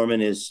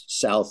 Norman is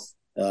south,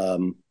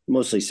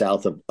 mostly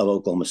south of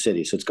Oklahoma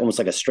City. So it's almost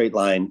like a straight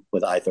line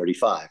with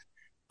I-35.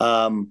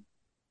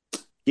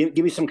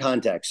 Give me some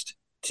context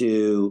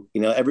to,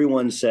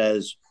 everyone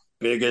says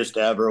biggest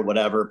ever,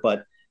 whatever,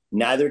 but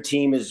neither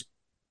team is,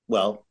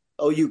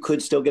 OU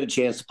could still get a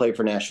chance to play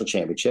for national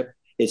championship.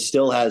 It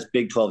still has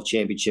Big 12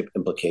 championship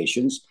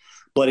implications,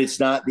 but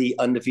it's not the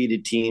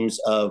undefeated teams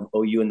of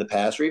OU in the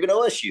past or even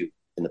OSU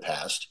in the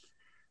past.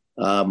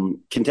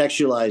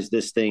 Contextualize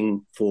this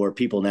thing for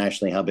people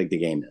nationally, how big the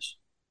game is.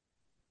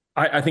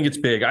 I think it's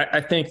big.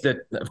 I think that,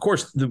 of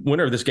course, the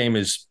winner of this game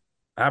is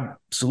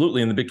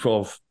absolutely in the Big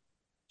 12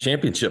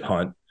 championship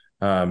hunt.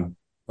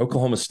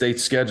 Oklahoma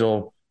State's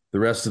schedule the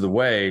rest of the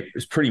way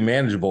is pretty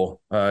manageable.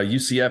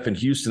 UCF and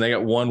Houston, they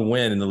got 1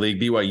 win in the league.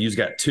 BYU's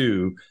got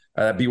 2.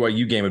 That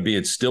BYU game would be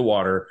at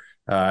Stillwater.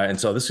 And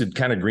so this would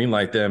kind of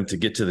greenlight them to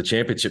get to the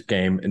championship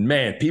game. And,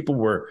 man, people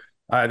were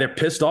they're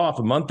pissed off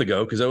a month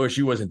ago because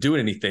OSU wasn't doing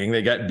anything.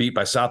 They got beat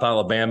by South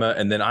Alabama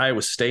and then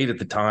Iowa State at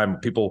the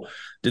time. People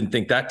didn't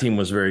think that team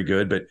was very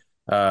good. But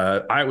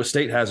Iowa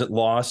State hasn't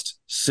lost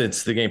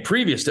since the game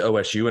previous to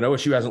OSU, and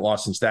OSU hasn't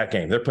lost since that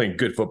game. They're playing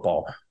good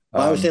football.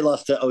 Iowa State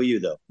lost to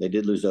OU, though. They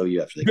did lose to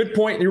OU after the game. Good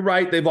point. You're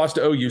right. They've lost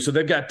to OU. So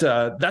they've got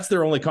that's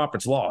their only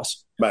conference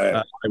loss. Right.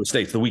 Iowa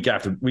State's the week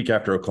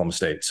after Oklahoma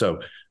State.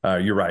 So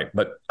you're right.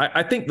 But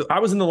I think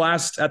I was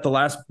at the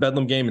last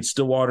Bedlam game in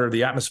Stillwater.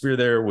 The atmosphere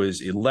there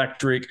was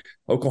electric.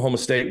 Oklahoma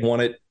State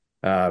won it.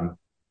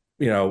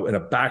 in a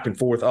back and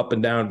forth, up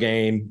and down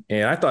game.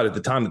 And I thought at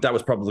the time that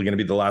was probably going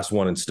to be the last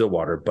one in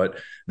Stillwater, but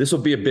this will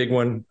be a big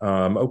one.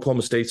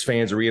 Oklahoma State's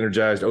fans are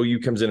re-energized. OU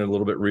comes in a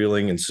little bit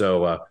reeling. And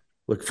so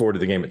look forward to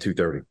the game at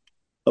 2:30.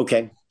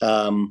 Okay.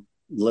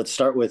 Let's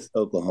start with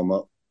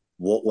Oklahoma.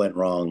 What went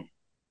wrong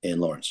in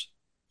Lawrence?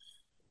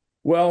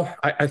 Well,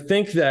 I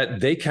think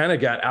that they kind of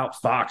got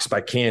outfoxed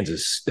by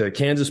Kansas.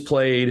 Kansas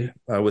played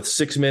with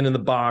 6 men in the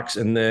box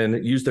and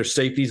then used their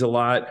safeties a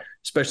lot,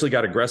 especially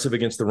got aggressive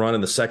against the run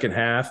in the second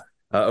half.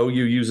 OU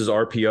uses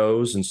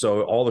RPOs, and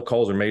so all the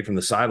calls are made from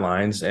the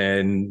sidelines,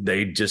 and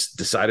they just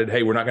decided,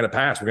 hey, we're not going to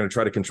pass. We're going to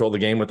try to control the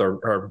game with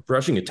our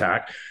rushing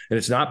attack, and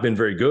it's not been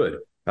very good.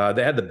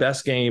 They had the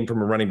best game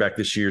from a running back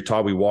this year,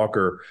 Tawee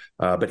Walker,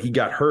 but he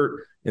got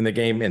hurt in the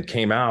game and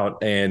came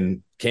out,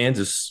 and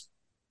Kansas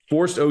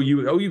forced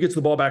OU. OU gets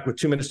the ball back with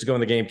 2 minutes to go in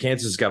the game.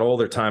 Kansas has got all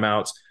their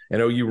timeouts,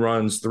 and OU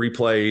runs 3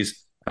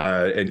 plays,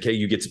 and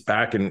KU gets it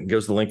back and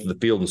goes the length of the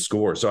field and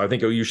scores. So I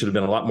think OU should have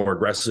been a lot more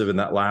aggressive in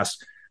that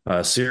last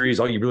series.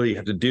 All you really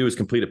have to do is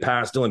complete a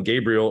pass. Dylan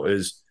Gabriel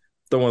is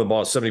throwing the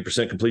ball at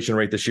 70% completion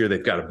rate this year.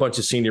 They've got a bunch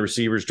of senior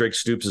receivers. Drake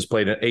Stoops has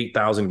played in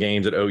 8,000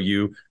 games at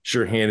OU.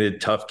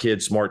 Sure-handed, tough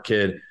kid, smart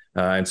kid.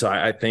 And so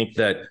I think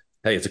that,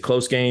 hey, it's a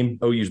close game.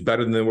 OU's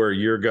better than they were a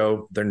year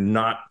ago. They're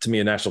not, to me,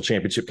 a national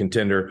championship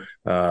contender,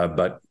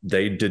 but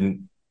they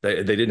didn't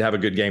have a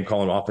good game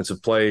calling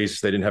offensive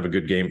plays. They didn't have a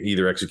good game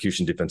either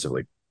execution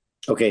defensively.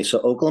 Okay, so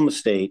Oklahoma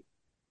State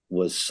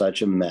was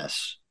such a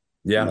mess.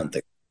 Yeah. A month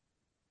ago.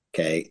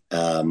 Okay.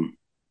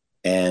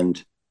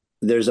 And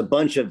there's a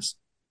bunch of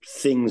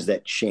things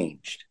that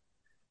changed.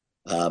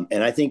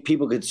 And I think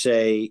people could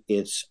say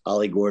it's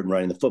Ollie Gordon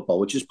running the football,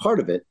 which is part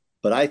of it.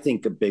 But I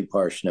think a big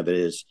portion of it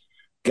is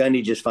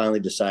Gundy just finally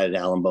decided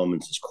Alan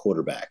Bowman's his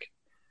quarterback.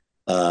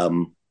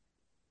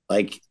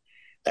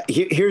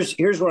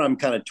 Here's where I'm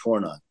kind of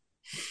torn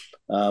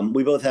on.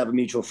 We both have a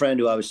mutual friend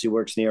who obviously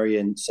works in the area,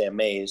 and Sam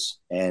Mays.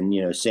 And,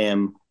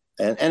 Sam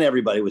and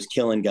everybody was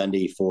killing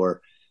Gundy for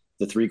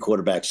the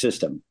 3-quarterback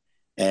system.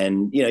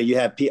 And, you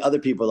have other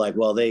people like,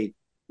 well, they,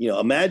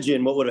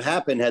 imagine what would have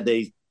happened had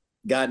they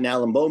gotten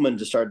Alan Bowman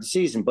to start the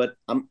season. But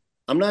I'm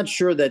not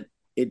sure that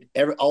it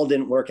all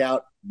didn't work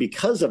out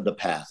because of the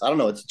path. I don't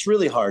know. It's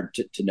really hard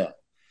to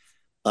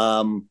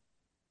know.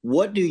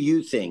 What do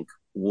you think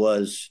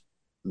was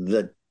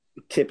the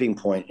tipping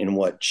point in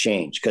what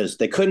changed? Because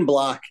they couldn't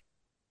block.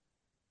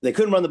 They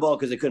couldn't run the ball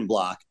because they couldn't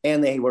block,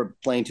 and they were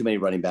playing too many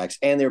running backs,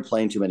 and they were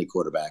playing too many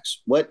quarterbacks.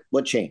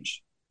 What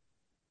changed?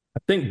 I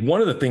think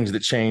one of the things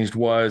that changed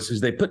is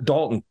they put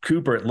Dalton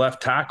Cooper at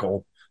left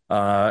tackle,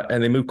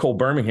 and they moved Cole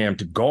Birmingham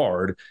to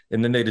guard,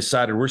 and then they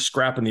decided we're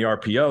scrapping the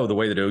RPO the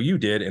way that OU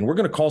did, and we're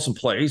going to call some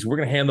plays. We're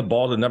going to hand the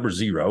ball to number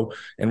 0,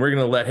 and we're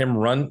going to let him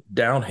run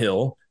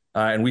downhill,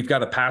 and we've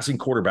got a passing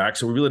quarterback,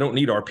 so we really don't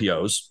need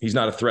RPOs. He's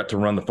not a threat to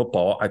run the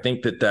football. I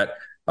think that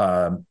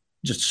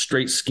just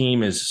straight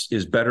scheme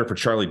is better for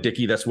Charlie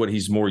Dickey. That's what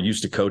he's more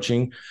used to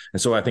coaching,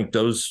 and so I think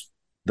those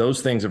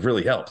things have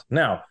really helped.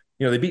 Now,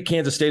 they beat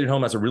Kansas State at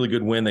home. That's a really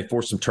good win. They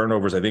forced some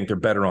turnovers. I think they're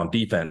better on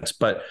defense.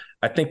 But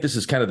I think this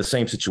is kind of the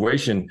same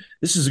situation.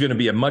 This is going to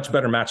be a much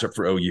better matchup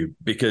for OU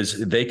because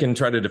they can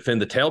try to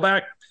defend the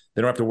tailback.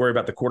 They don't have to worry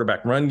about the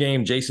quarterback run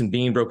game. Jason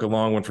Bean broke a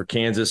long one for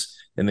Kansas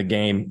in the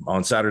game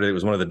on Saturday. It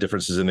was one of the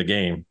differences in the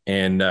game.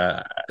 And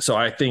so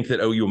I think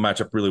that OU will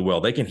match up really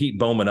well. They can heat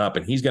Bowman up,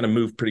 and he's going to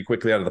move pretty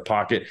quickly out of the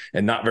pocket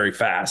and not very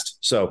fast.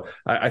 So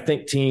I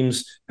think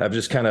teams have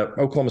just kind of –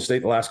 Oklahoma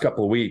State the last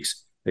couple of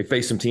weeks, they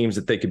faced some teams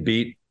that they could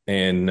beat.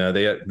 And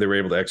they were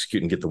able to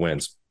execute and get the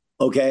wins.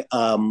 Okay.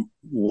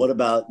 What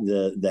about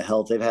the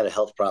health? They've had a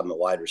health problem at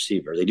wide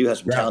receiver. They do have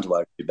some talented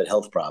wide receiver, but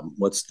health problem.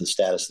 What's the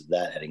status of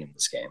that heading into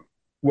this game?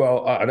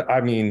 Well,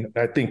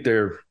 I think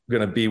they're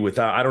going to be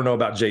without – I don't know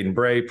about Jaden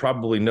Bray.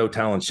 Probably no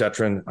Talon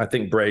Shetron. I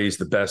think Bray is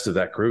the best of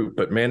that group.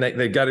 But, man,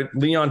 they got it.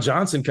 Leon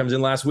Johnson comes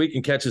in last week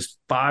and catches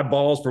 5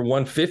 balls for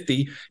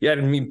 150. He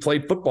hadn't even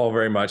played football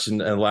very much in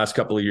the last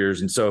couple of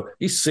years. And so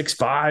he's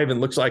 6'5"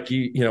 and looks like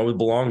he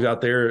belongs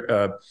out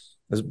there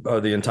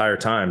the entire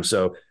time.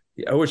 So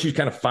OSU's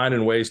kind of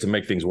finding ways to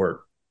make things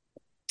work.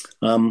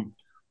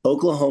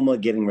 Oklahoma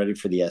getting ready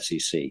for the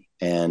SEC.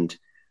 And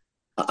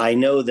I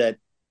know that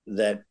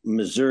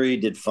Missouri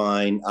did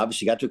fine.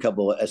 Obviously got to a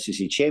couple of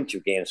SEC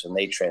championship games when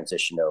they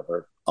transitioned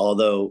over.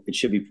 Although it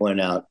should be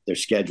pointed out their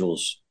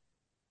schedules,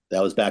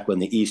 that was back when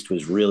the East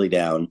was really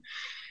down.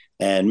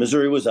 And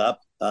Missouri was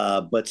up.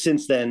 But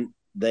since then,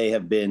 they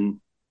have been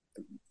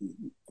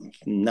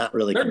not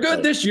really They're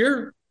good this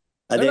year.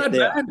 They're not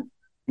bad.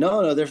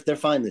 No, they're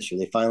fine this year.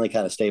 They finally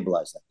kind of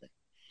stabilized that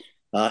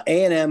thing.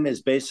 A&M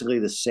is basically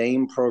the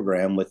same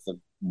program with the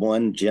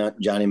one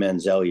Johnny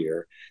Manziel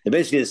year. They're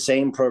basically the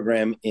same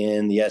program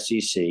in the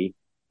SEC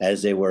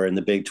as they were in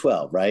the Big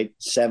 12, right?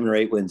 7 or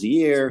 8 wins a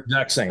year.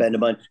 Exact same. Spend a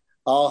bunch.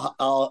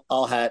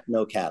 All hat,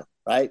 no cattle,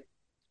 right?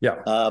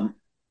 Yeah.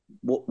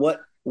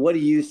 What do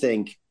you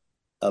think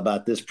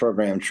about this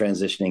program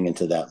transitioning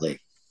into that league?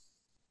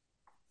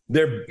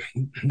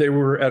 They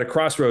were at a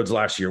crossroads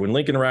last year when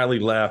Lincoln Riley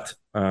left.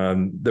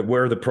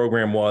 Where the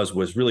program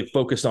was really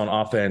focused on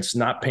offense,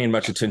 not paying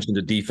much attention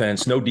to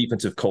defense, no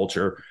defensive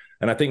culture.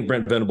 And I think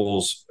Brent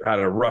Venables had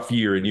a rough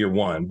year in year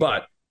one,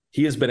 but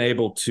he has been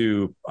able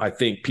to, I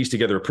think, piece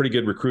together a pretty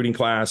good recruiting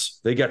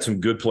class. They got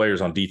some good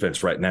players on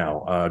defense right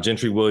now.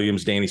 Gentry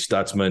Williams, Danny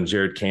Stutzman,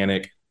 Jared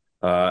Kanik,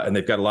 and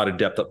they've got a lot of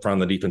depth up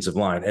front on the defensive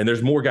line. And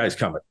there's more guys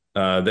coming.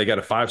 They got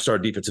a 5-star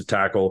defensive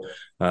tackle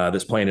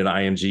that's playing at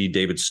IMG,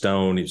 David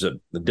Stone. He's a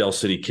Del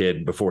City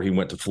kid before he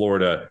went to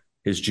Florida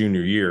his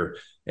junior year.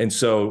 And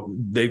so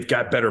they've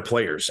got better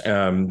players.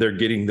 They're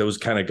getting those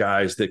kind of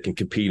guys that can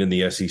compete in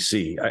the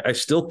SEC. I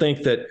still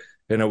think that,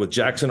 with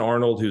Jackson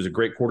Arnold, who's a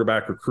great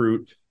quarterback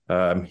recruit,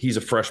 he's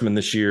a freshman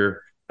this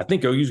year. I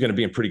think OU is going to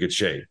be in pretty good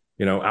shape.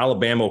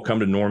 Alabama will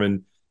come to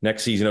Norman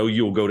next season.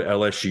 OU will go to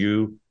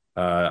LSU.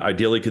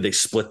 Ideally, could they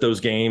split those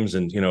games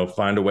and,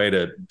 find a way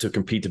to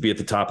compete to be at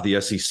the top of the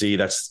SEC?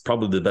 That's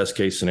probably the best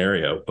case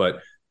scenario.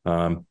 But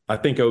I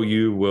think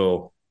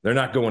OU they're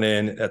not going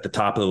in at the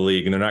top of the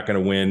league, and they're not going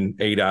to win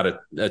 8 out of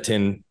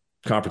 10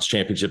 conference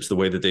championships the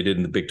way that they did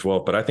in the Big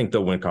 12. But I think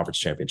they'll win conference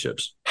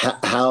championships.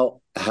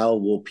 How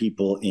will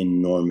people in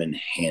Norman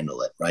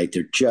handle it? Right?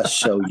 They're just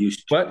so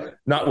used to what?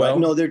 Not well.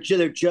 No, they're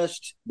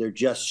just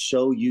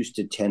so used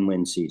to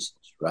 10-win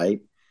seasons, right?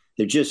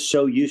 They're just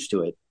so used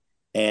to it.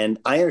 And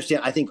I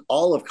understand. I think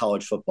all of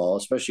college football,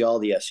 especially all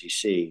the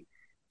SEC,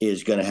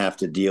 is going to have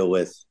to deal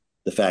with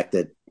the fact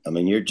that,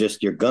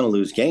 you're going to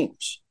lose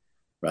games,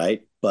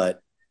 right? But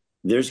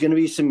there's going to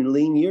be some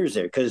lean years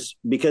there because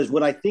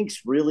what I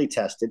think's really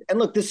tested, and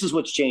look, this is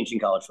what's changed in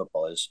college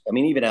football is,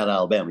 even out of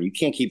Alabama, you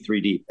can't keep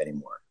 3 deep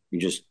anymore. You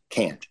just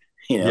can't.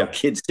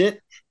 Kids sit,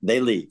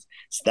 they leave.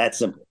 It's that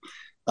simple.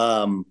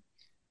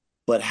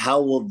 But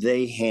how will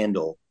they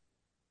handle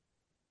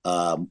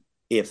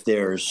if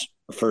there's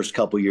first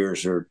couple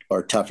years or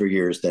tougher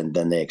years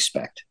than they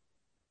expect?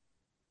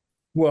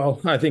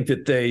 Well, I think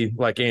that they,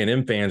 like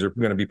A&M fans, are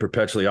going to be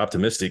perpetually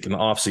optimistic in the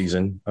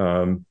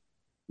offseason.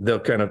 They'll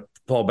kind of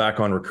fall back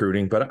on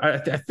recruiting, but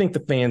I think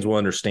the fans will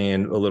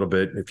understand a little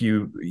bit. If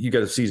you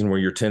got a season where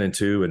you're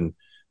 10-2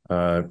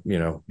 and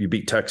you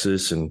beat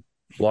Texas and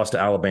lost to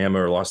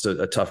Alabama or lost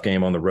a tough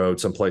game on the road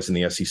someplace in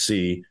the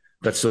SEC,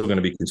 that's still going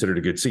to be considered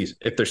a good season.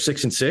 If they're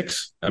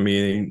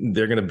 6-6,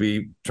 they're going to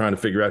be trying to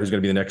figure out who's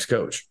going to be the next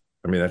coach.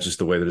 That's just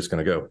the way that it's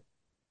going to go.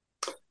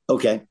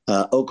 Okay.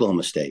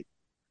 Oklahoma State.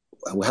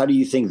 How do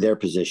you think they're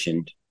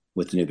positioned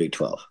with the new Big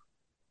 12?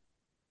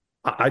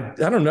 I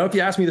don't know. If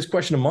you asked me this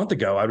question a month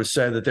ago, I would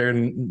say that they're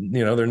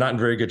not in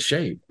very good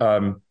shape.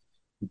 Mike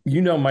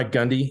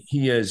Gundy,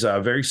 he is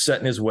very set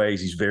in his ways.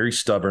 He's very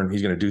stubborn.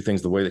 He's going to do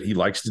things the way that he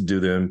likes to do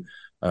them.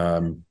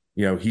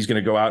 He's going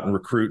to go out and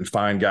recruit and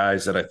find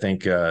guys that I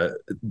think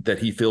that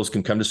he feels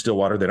can come to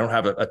Stillwater. They don't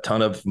have a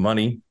ton of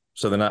money,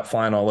 so they're not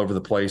flying all over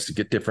the place to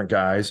get different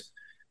guys.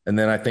 And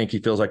then I think he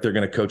feels like they're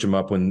going to coach them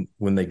up when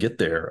they get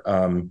there.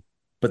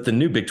 But the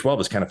new Big 12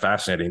 is kind of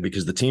fascinating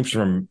because the teams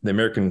from the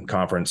American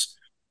Conference,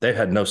 they've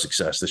had no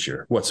success this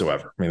year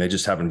whatsoever. They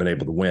just haven't been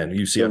able to win.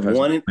 UCF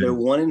they're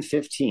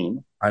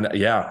 1-15. I know,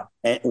 yeah,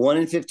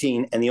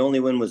 1-15, and the only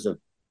win was a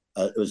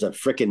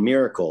freaking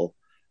miracle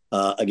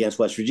against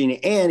West Virginia.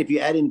 And if you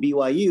add in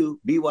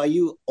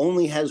BYU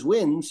only has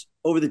wins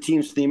over the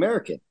teams for the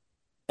American.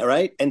 All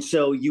right, and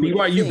so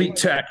BYU beat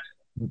Tech.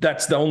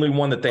 That's the only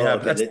one that they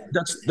have. That's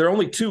there are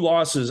only 2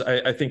 losses.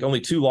 I think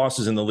only 2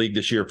 losses in the league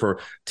this year for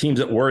teams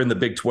that were in the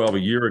Big 12 a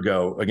year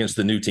ago against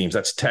the new teams.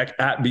 That's Tech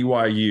at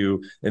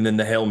BYU, and then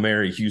the Hail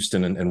Mary,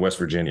 Houston and West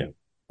Virginia.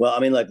 Well,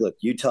 look,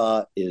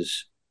 Utah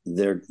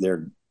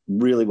they're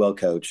really well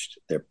coached.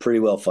 They're pretty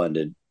well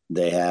funded.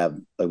 They have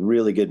a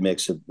really good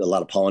mix of a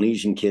lot of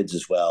Polynesian kids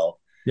as well.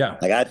 Yeah,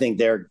 I think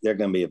they're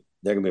going to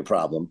be a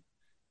problem.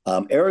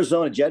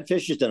 Arizona, Jed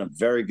Fisher's done a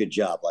very good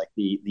job. Like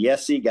the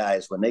SC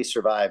guys, when they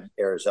survived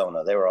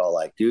Arizona, they were all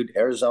like, dude,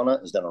 Arizona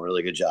has done a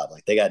really good job.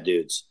 Like they got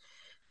dudes.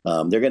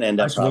 They're going to end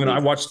up. I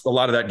watched a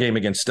lot of that game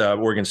against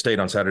Oregon State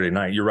on Saturday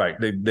night. You're right.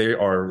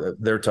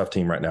 They're a tough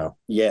team right now.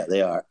 Yeah,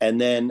 they are. And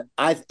then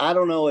I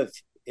don't know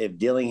if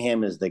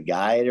Dillingham is the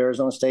guy at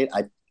Arizona State.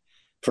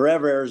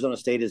 Forever Arizona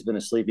State has been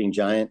a sleeping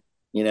giant.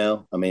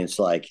 It's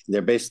like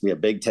they're basically a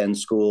Big Ten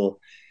school.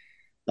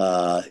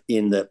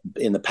 In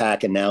the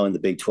pack and now in the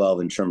Big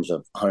 12 in terms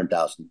of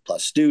 100,000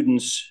 plus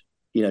students,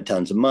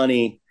 tons of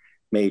money,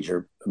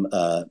 major,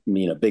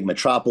 big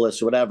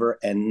metropolis or whatever.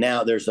 And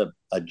now there's a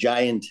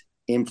giant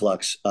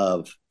influx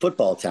of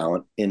football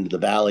talent into the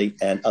Valley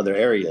and other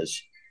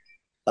areas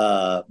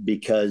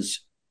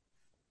because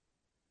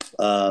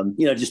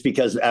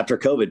after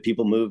COVID,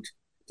 people moved.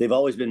 They've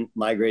always been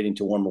migrating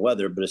to warmer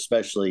weather, but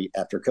especially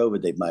after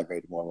COVID, they've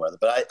migrated to warmer weather.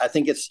 But I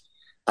think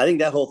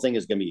that whole thing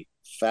is going to be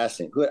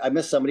fascinating. I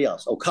missed somebody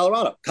else. Oh,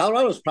 Colorado.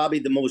 Colorado is probably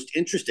the most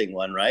interesting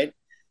one, right?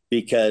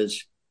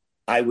 Because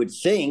I would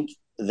think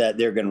that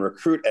they're going to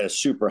recruit at a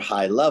super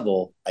high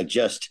level. He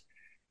just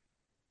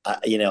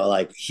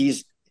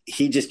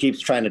keeps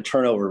trying to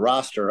turn over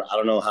roster. I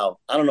don't know how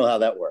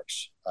that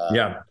works.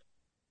 And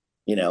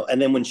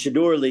then when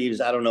Shador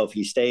leaves, I don't know if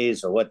he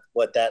stays or what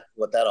that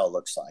all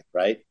looks like,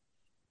 right?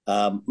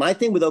 My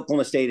thing with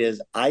Oklahoma State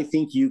is I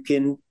think you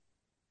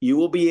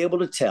will be able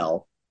to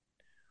tell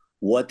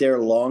what their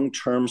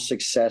long-term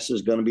success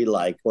is going to be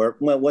like, or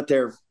what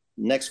their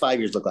next 5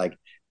 years look like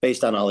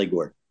based on Ollie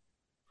Gordon,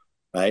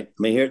 right?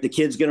 I mean, here the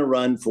kid's going to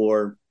run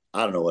for,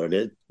 I don't know what it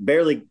is,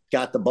 barely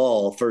got the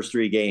ball first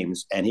 3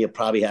 games, and he'll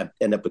probably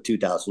end up with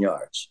 2,000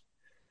 yards.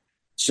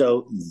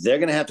 So they're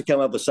going to have to come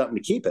up with something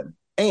to keep him.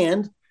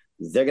 And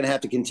they're going to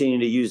have to continue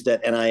to use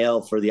that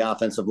NIL for the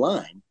offensive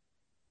line.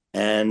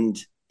 And,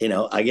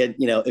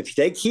 if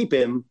they keep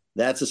him,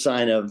 that's a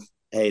sign of,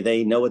 hey,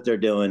 they know what they're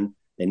doing.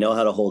 They know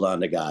how to hold on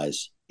to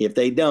guys. If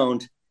they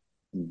don't,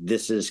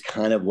 this is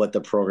kind of what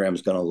the program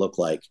is going to look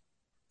like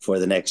for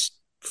the next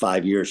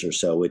 5 years or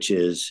so, which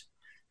is,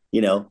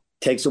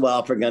 takes a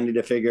while for Gundy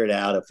to figure it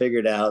out.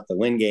 They'll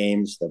win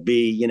games. They'll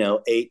be,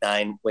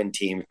 8-9 win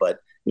teams, but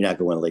you're not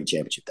going to win a league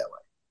championship that way.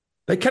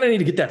 They kind of need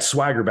to get that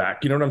swagger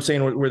back. You know what I'm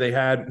saying? Where they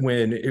had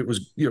when it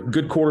was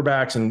good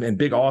quarterbacks and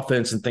big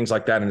offense and things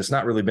like that. And it's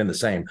not really been the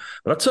same.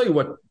 But I'll tell you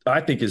what I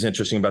think is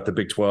interesting about the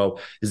Big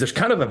 12 is there's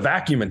kind of a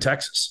vacuum in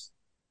Texas.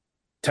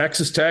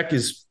 Texas Tech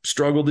has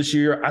struggled this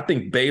year. I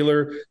think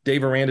Baylor,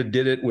 Dave Aranda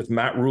did it with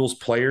Matt Rule's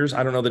players.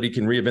 I don't know that he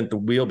can reinvent the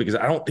wheel because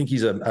I don't think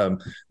he's an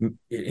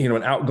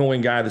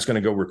outgoing guy that's going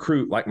to go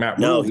recruit like Matt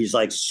Rule. No, he's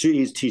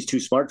too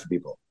smart for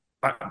people.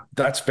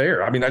 That's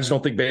fair. I mean, I just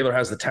don't think Baylor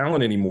has the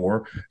talent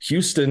anymore.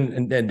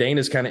 Houston and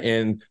Dana's kind of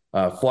in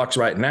flux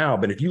right now.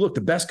 But if you look,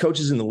 the best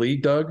coaches in the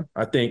league, Doug,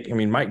 Mike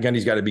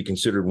Gundy's got to be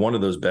considered one of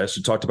those best.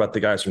 You talked about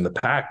the guys from the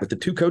Pac, but the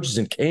 2 coaches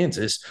in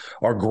Kansas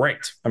are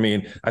great. I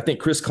mean, I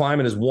think Chris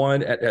Kleiman has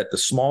won at the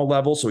small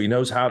level, so he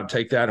knows how to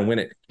take that and win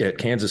it at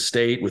Kansas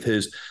State with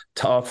his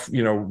tough,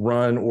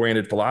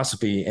 run-oriented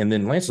philosophy. And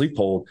then Lance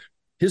Leipold,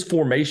 his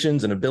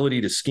formations and ability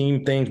to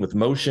scheme things with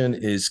motion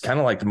is kind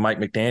of like the Mike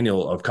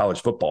McDaniel of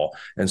college football.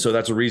 And so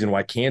that's a reason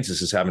why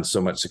Kansas is having so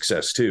much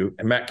success too.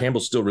 And Matt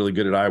Campbell's still really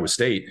good at Iowa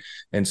State.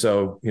 And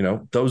so,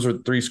 those are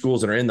 3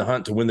 schools that are in the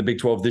hunt to win the Big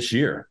 12 this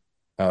year.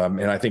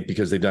 And I think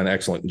because they've done an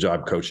excellent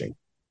job coaching.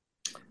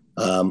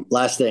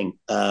 Last thing,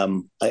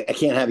 I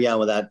can't have you on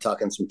without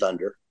talking some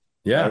Thunder.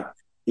 Yeah. Right?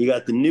 You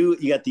got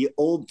the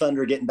old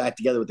Thunder getting back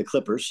together with the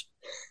Clippers.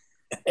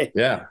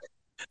 Yeah.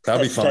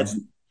 That'll be fun.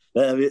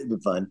 That'd be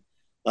fun.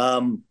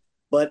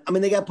 But I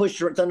mean,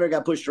 Thunder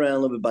got pushed around a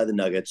little bit by the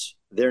Nuggets.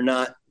 They're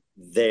not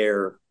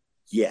there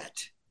yet.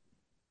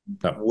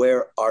 No.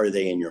 Where are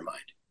they in your mind?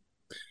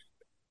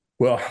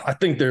 Well, I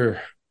think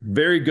they're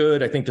very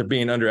good. I think they're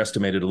being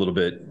underestimated a little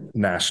bit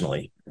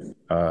nationally.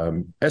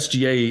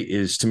 SGA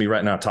is, to me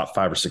right now, top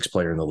 5 or 6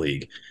 player in the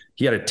league.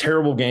 He had a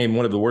terrible game,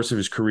 one of the worst of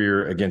his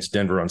career against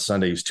Denver on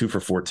Sunday. He was 2 for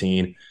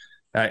 14.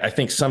 I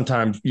think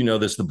sometimes,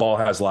 the ball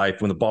has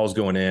life. When the ball's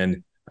going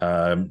in,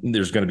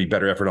 there's going to be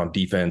better effort on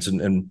defense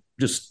and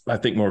just, I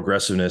think, more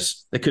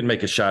aggressiveness. They couldn't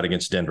make a shot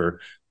against Denver.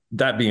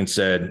 That being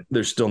said,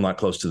 they're still not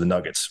close to the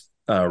Nuggets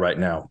right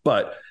now.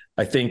 But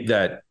I think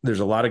that there's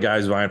a lot of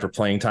guys vying for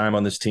playing time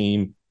on this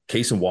team.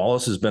 Cason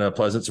Wallace has been a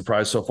pleasant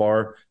surprise so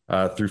far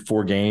through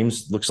 4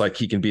 games. Looks like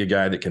he can be a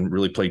guy that can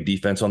really play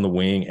defense on the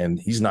wing, and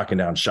he's knocking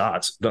down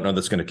shots. Don't know if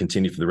that's going to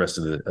continue for the rest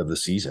of the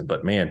season.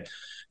 But, man,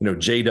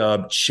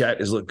 J-Dub, Chet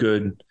has looked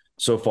good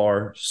so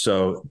far.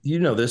 So,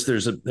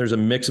 there's a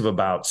mix of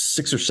about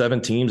 6 or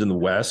 7 teams in the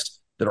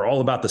West that are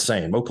all about the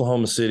same.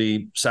 Oklahoma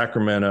City,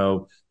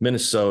 Sacramento,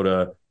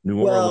 Minnesota,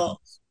 New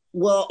Orleans.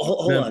 Well,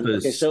 hold on.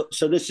 Memphis. Okay,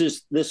 so this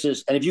is,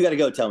 and if you got to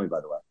go, tell me,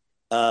 by the way.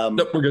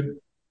 Nope, we're good.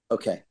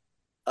 Okay.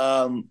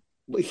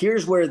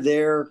 Here's where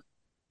they're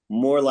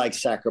more like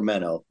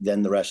Sacramento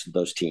than the rest of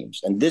those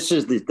teams. And this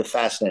is the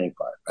fascinating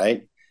part,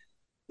 right?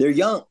 They're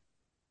young.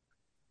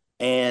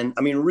 And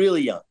I mean,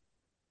 really young.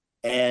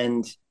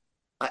 And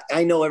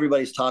I know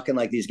everybody's talking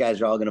like these guys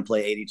are all going to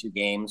play 82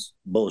 games.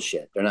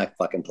 Bullshit. They're not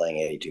fucking playing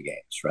 82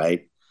 games,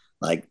 right?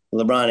 Like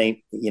LeBron ain't,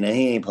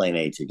 he ain't playing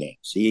 82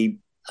 games.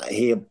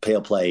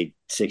 He'll play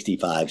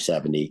 65,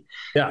 70.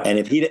 Yeah. And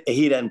if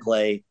he doesn't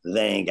play,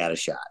 they ain't got a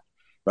shot,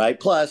 right?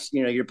 Plus,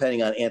 you're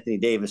depending on Anthony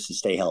Davis to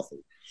stay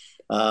healthy.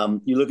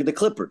 You look at the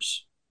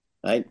Clippers,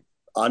 right?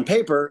 On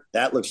paper,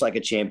 that looks like a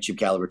championship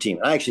caliber team.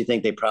 I actually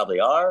think they probably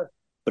are.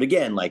 But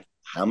again, like,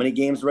 how many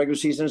games the regular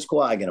season is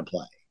Kawhi going to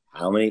play?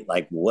 How many,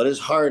 what does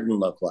Harden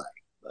look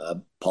like?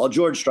 Paul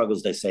George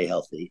struggles to stay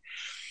healthy.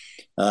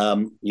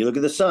 You look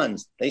at the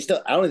Suns. I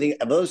don't think,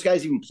 have those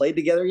guys even played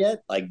together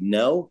yet?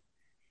 No.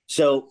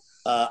 So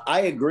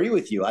I agree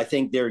with you. I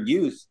think their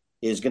youth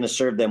is going to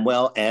serve them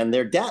well, and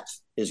their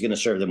depth is going to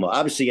serve them well.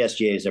 Obviously,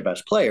 SGA is their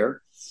best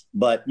player,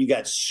 but you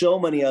got so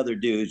many other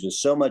dudes with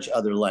so much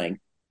other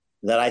length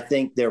that I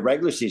think their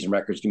regular season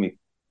record is going to be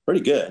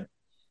pretty good.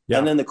 Yeah,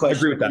 and then the question, I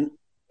agree with that.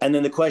 And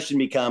then the question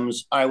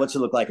becomes, all right, what's it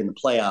look like in the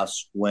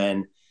playoffs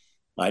when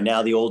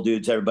now the old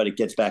dudes, everybody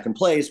gets back and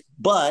plays.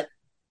 But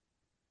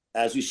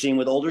as we've seen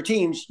with older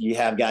teams, you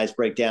have guys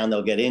break down,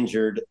 they'll get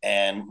injured,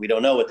 and we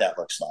don't know what that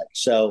looks like.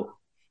 So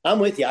I'm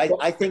with you.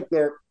 I think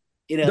they're,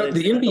 the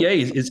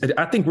NBA is,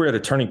 I think we're at a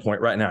turning point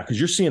right now because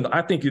you're seeing,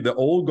 I think the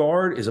old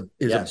guard is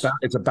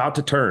about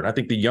to turn. I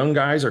think the young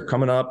guys are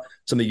coming up.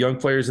 Some of the young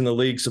players in the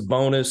league,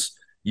 Sabonis,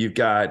 you've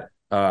got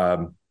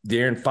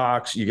De'Aaron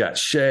Fox, you got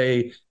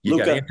Shea, you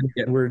Luka. got Anthony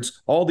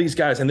Edwards, all these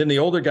guys. And then the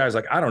older guys,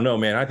 like, I don't know,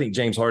 man. I think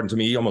James Harden, to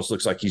me, he almost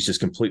looks like he's just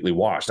completely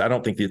washed. I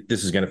don't think that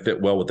this is going to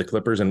fit well with the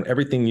Clippers. And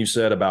everything you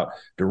said about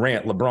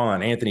Durant,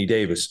 LeBron, Anthony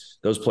Davis,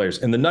 those players,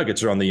 and the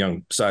Nuggets are on the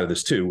young side of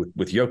this too,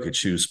 with Jokic,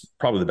 who's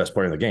probably the best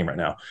player in the game right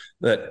now.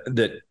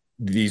 That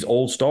these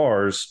old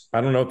stars,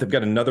 I don't know if they've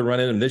got another run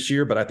in them this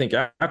year, but I think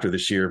after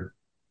this year,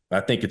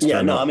 I think it's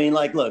yeah. No, up. I mean,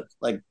 look,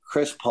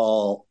 Chris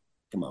Paul.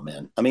 Come on,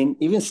 man. I mean,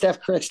 even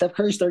Steph Curry's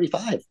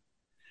 35.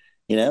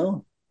 You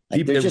know,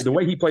 the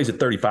way he plays at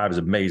 35 is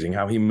amazing.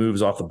 How he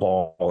moves off the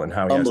ball and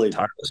how he has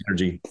tireless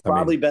energy.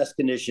 Probably best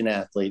conditioned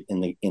athlete in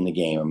the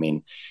game. I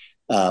mean,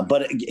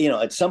 but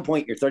at some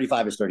point, your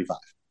 35 is 35,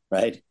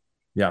 right?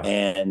 Yeah,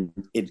 and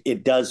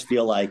it does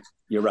feel like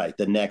you're right.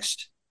 The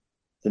next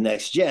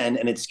gen,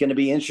 and it's going to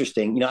be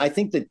interesting. I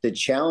think that the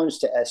challenge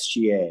to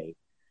SGA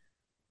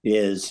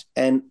is,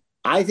 and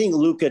I think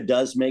Luka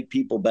does make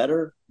people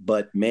better,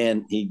 but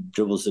man, he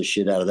dribbles the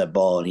shit out of that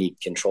ball and he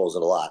controls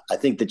it a lot. I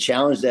think the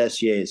challenge to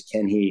SGA is,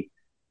 can he,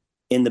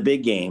 in the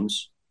big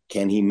games,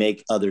 can he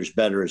make others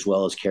better as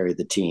well as carry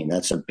the team?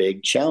 That's a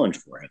big challenge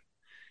for him.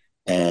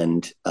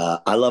 And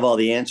I love all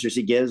the answers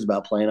he gives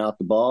about playing off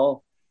the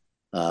ball.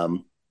 I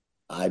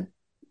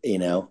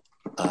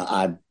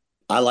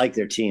like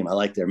their team. I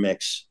like their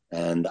mix,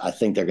 and I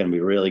think they're going to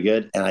be really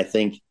good. And I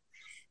think,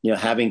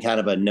 having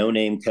kind of a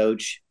no-name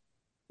coach,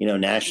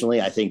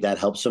 nationally, I think that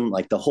helps them.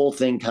 Like, the whole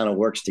thing kind of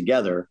works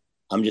together.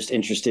 I'm just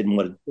interested in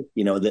what,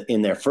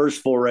 in their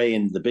first foray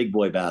into the big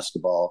boy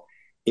basketball,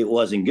 it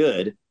wasn't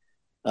good.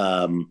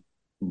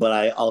 But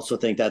I also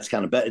think that's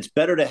kind of it's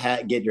better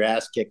to get your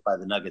ass kicked by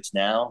the Nuggets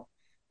now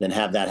than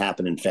have that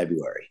happen in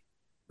February.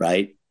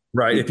 Right.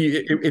 Right.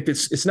 If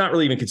it's not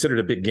really even considered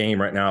a big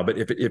game right now, but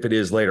if it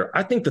is later,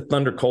 I think the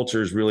Thunder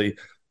culture is really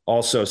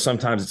also,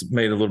 sometimes it's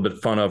made a little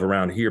bit fun of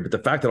around here, but the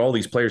fact that all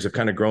these players have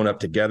kind of grown up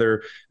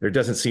together, there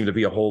doesn't seem to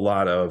be a whole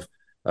lot of,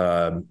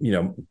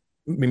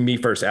 me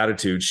first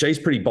attitude. Shea's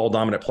pretty ball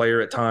dominant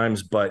player at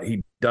times, but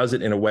he does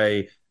it in a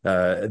way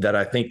that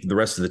I think the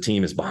rest of the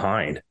team is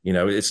behind.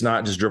 It's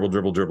not just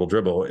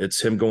dribble.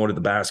 It's him going to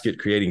the basket,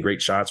 creating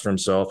great shots for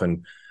himself,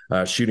 and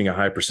shooting a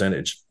high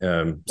percentage.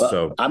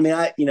 So, I mean,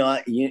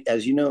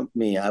 as you know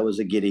me, I was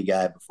a giddy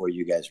guy before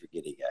you guys were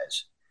giddy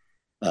guys.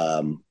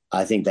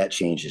 I think that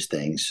changes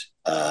things.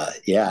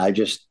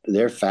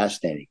 They're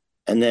fascinating.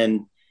 And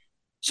then,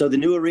 so the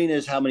new arena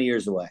is how many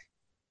years away?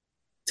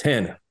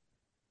 10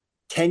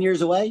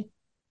 years away?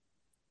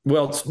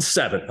 Well, it's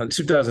 7.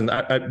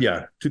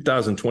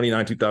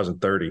 2029,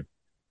 2030. They're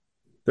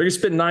going to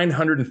spend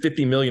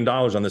 $950 million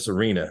on this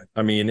arena.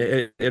 I mean,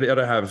 it ought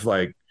to have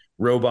like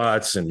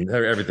robots and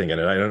everything in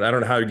it. I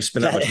don't know how you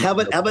spend that much. How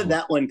about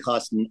that one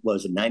cost,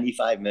 was it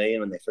 $95 million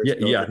when they first built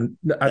it?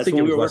 I think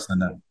it was less than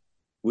that.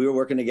 We were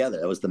working together.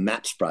 That was the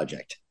MAPS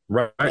project.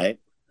 Right?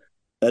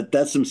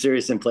 That's some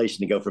serious inflation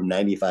to go from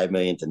 95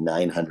 million to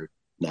 900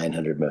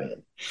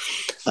 million.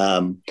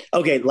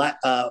 Okay.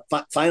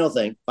 Final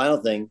thing.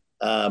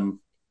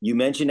 You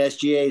mentioned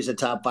SGA is a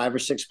top 5 or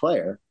 6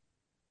 player.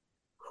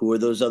 Who are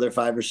those other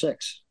 5 or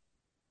 6?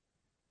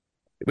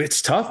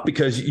 It's tough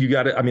because you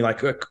got to,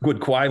 would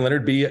Kawhi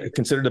Leonard be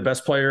considered the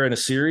best player in a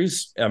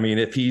series? I mean,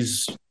 if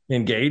he's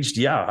engaged,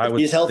 I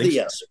would. He's healthy,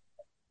 yes.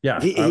 Yeah,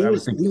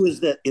 this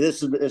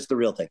is the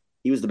real thing.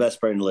 He was the best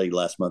player in the league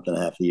last month and a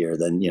half of the year.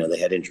 Then, they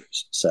had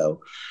injuries.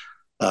 So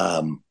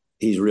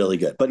he's really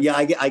good. But yeah,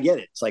 I get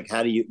it. It's like,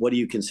 what do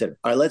you consider?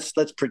 All right, let's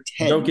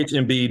pretend. Jokic,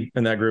 Embiid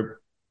in that group.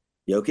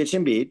 Jokic,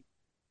 Embiid,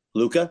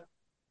 Luka.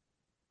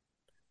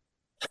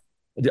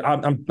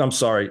 I'm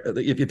sorry.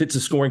 If it's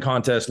a scoring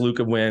contest,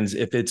 Luka wins.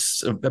 If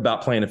it's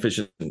about playing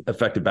efficient,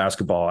 effective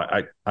basketball,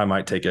 I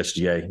might take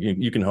SGA.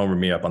 You can homer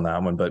me up on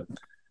that one, but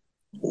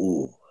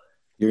you're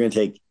going to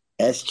take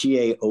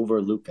SGA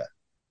over Luka.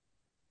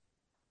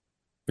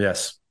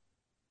 Yes.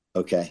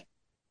 Okay.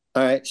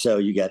 All right. So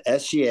you got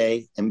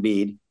SGA,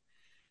 Embiid,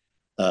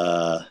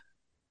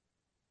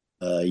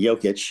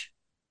 Jokic.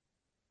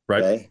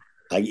 Right. Okay.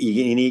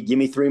 You need give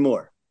me 3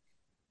 more.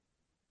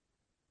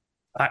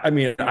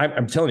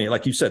 I'm telling you,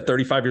 like you said,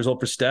 35 years old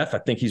for Steph. I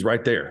think he's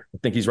right there. I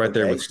think he's right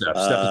there with Steph.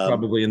 Steph is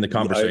probably in the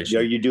conversation.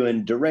 Are you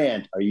doing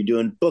Durant? Are you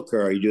doing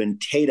Booker? Are you doing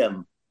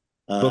Tatum?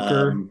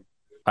 Booker.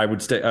 I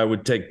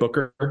would take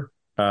Booker.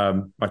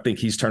 I think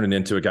he's turning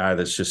into a guy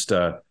that's just,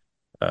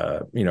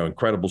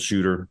 incredible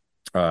shooter.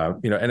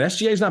 And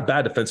SGA is not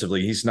bad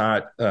defensively. He's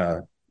not,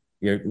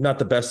 not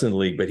the best in the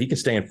league, but he can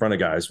stay in front of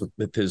guys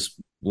with his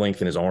length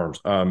and his arms.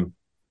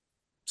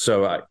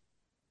 So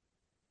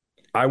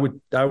I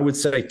would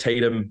say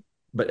Tatum,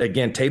 but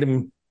again,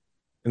 Tatum,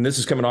 and this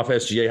is coming off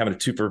SGA having a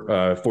 2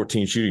 for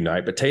 14 shooting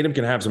night, but Tatum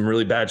can have some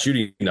really bad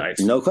shooting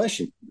nights. No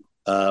question.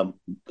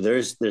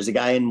 There's a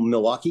guy in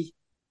Milwaukee.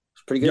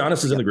 It's pretty good.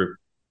 Giannis is in the group.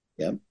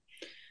 Yeah.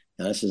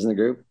 Giannis is in the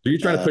group. So you're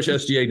trying to push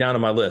SGA down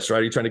on my list, right?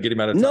 Are you trying to get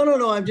him out of time?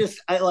 No.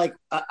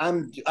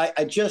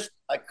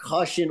 I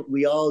caution.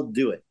 We all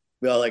do it.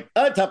 We all like,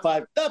 top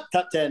 5,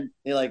 top 10. And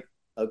you're like,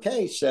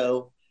 okay,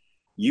 so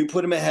you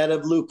put him ahead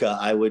of Luka.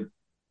 I would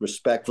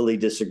respectfully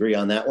disagree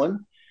on that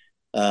one.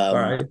 All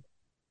right.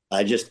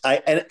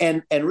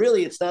 And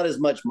really, it's not as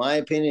much my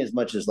opinion as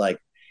much as like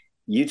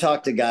you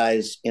talk to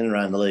guys in and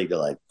around the league,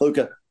 like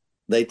Luka,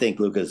 they think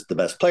Luka's the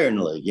best player in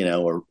the league,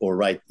 or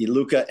right,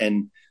 Luka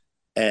and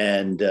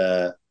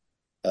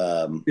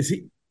is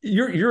he?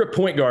 You're a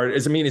point guard.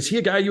 Is he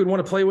a guy you would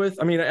want to play with?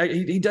 I mean,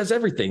 he does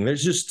everything.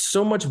 There's just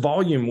so much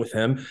volume with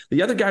him.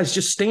 The other guys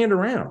just stand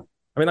around.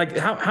 I mean, like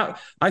how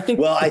I think.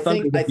 Well, I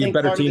think a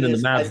better team than the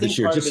Mavs this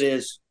year.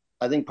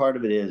 I think part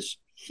of it is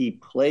he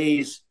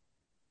plays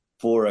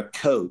for a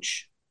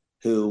coach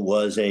who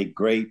was a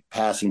great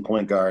passing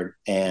point guard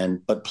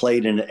but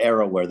played in an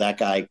era where that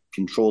guy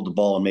controlled the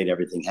ball and made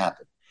everything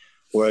happen.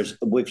 Whereas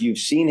if you've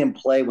seen him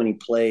play when he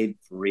played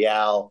for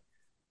Real,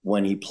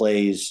 when he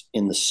plays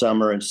in the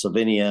summer in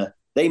Slovenia,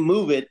 they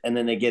move it and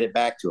then they get it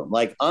back to him.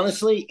 Like,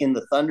 honestly, in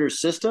the Thunder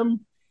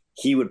system,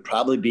 he would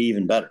probably be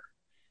even better,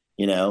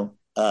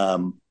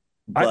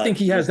 I think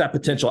he has that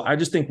potential. I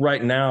just think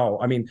right now,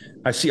 I mean,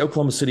 I see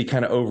Oklahoma City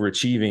kind of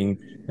overachieving,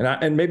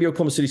 and maybe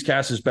Oklahoma City's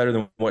cast is better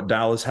than what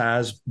Dallas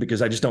has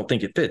because I just don't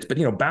think it fits. But,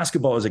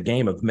 basketball is a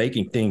game of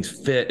making things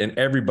fit, and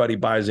everybody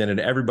buys in and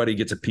everybody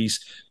gets a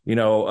piece,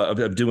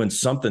 of doing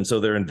something.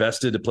 So they're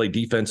invested to play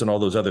defense and all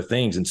those other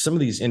things. And some of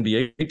these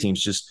NBA teams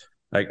just,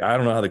 like, I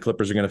don't know how the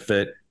Clippers are going to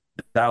fit.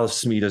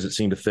 Dallas, to me, doesn't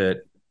seem to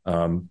fit.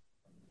 I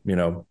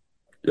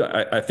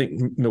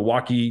think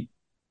Milwaukee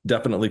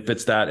definitely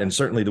fits that. And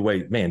certainly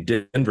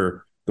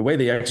Denver, the way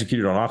they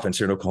executed on offense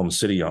here in Oklahoma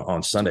City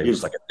on Sunday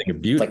was like a thing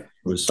of beauty.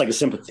 It's like a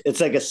symphony. It's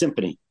like a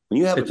symphony.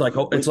 When you have it's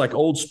like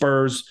old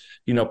Spurs,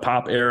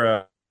 pop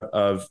era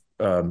of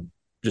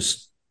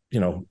just,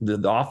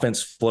 the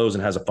offense flows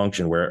and has a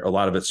function where a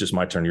lot of it's just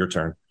my turn, your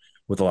turn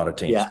with a lot of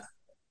teams. Yeah.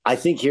 I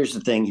think here's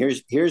the thing.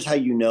 Here's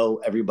how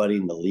everybody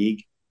in the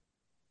league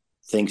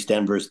thinks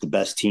Denver's the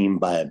best team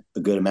by a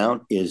good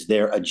amount is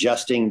they're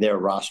adjusting their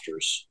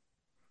rosters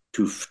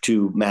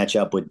to match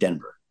up with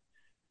Denver,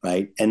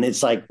 right? And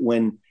it's like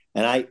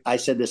I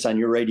said this on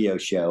your radio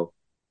show,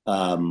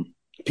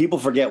 people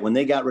forget when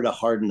they got rid of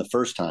Harden the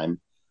first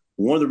time,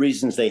 one of the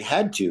reasons they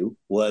had to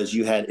was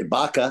you had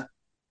Ibaka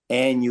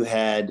and you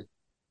had,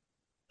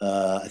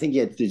 I think you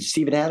had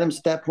Steven Adams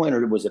at that point,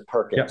 or was it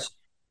Perkins?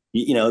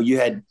 Yeah. You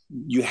had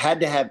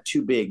to have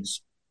two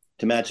bigs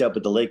to match up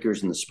with the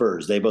Lakers and the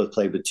Spurs. They both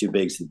played with two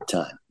bigs at the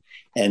time.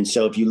 And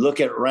so if you look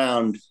at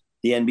around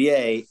the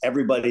NBA,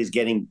 everybody's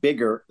getting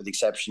bigger with the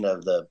exception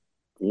of the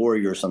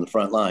Warriors on the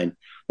front line.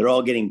 They're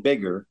all getting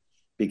bigger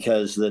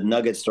because the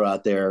Nuggets throw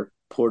out there.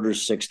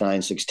 Porter's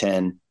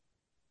 6'9",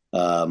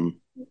 6'10".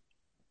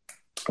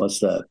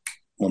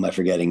 What am I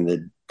forgetting?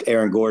 The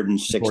Aaron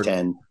Gordon's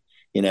 6'10",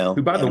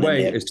 who, by the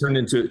way, has turned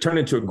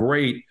into a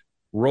great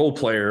role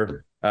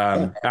player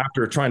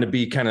after trying to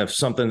be kind of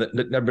something that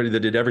everybody that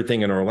did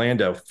everything in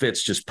Orlando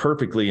fits just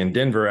perfectly in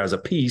Denver as a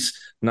piece,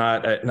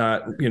 not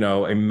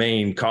a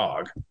main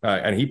cog.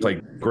 And he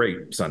played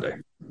great Sunday.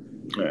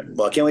 All right.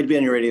 Well, I can't wait to be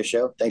on your radio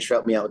show. Thanks for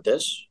helping me out with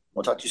this.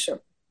 We'll talk to you soon.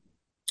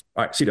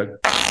 All right. See you, Doug.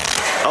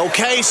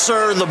 Okay,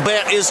 sir. The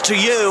bet is to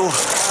you.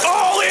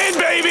 All in,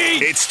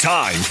 baby. It's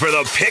time for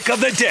the pick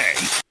of the day.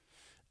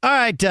 All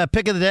right.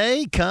 Pick of the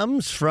day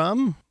comes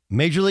from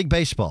Major League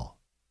Baseball,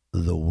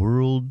 the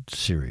World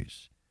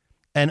Series.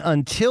 And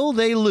until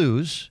they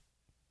lose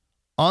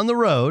on the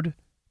road,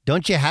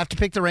 don't you have to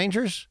pick the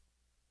Rangers?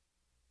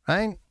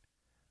 Right?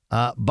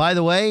 By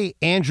the way,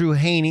 Andrew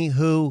Haney,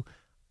 who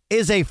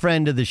is a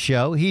friend of the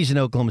show, he's an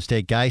Oklahoma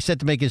State guy, set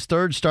to make his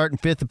third start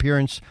and fifth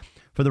appearance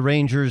for the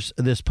Rangers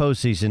this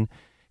postseason.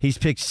 He's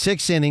picked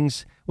 6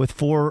 innings with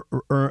 4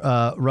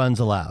 runs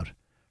allowed.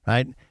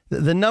 Right?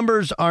 The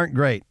numbers aren't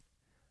great.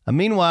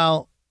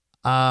 Meanwhile,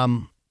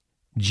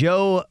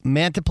 Joe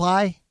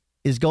Mantiply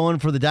is going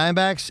for the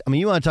Diamondbacks. I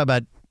mean, you want to talk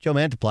about Joe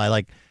Mantiply.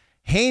 Like,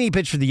 Haney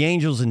pitched for the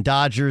Angels and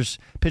Dodgers,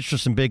 pitched for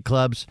some big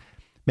clubs.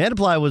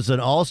 Mantiply was an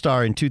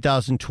all-star in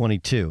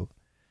 2022.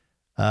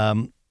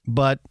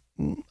 But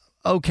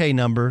okay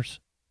numbers.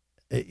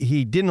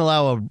 He didn't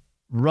allow a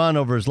run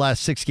over his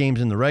last 6 games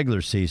in the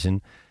regular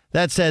season.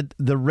 That said,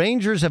 the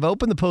Rangers have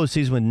opened the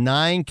postseason with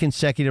 9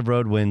 consecutive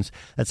road wins.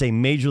 That's a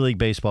Major League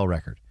Baseball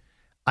record.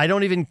 I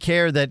don't even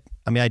care that,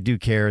 I do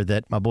care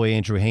that my boy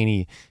Andrew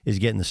Haney is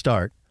getting the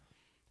start.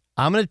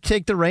 I'm going to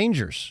take the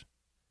Rangers.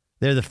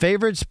 They're the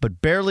favorites,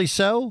 but barely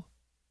so.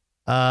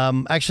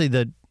 Actually,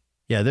 they're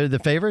the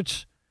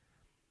favorites.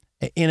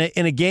 In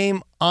a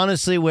game,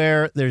 honestly,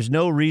 where there's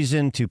no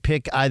reason to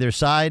pick either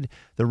side,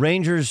 the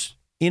Rangers'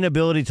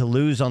 inability to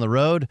lose on the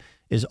road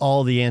is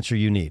all the answer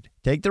you need.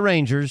 Take the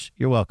Rangers.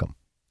 You're welcome.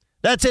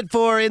 That's it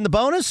for In the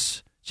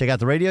Bonus. Check out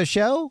the radio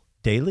show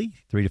daily,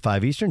 3 to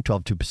 5 Eastern,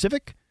 12 to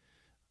Pacific.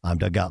 I'm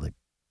Doug Gottlieb.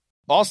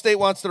 Allstate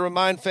wants to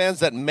remind fans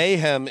that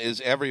mayhem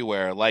is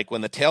everywhere, like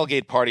when the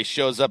tailgate party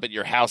shows up at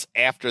your house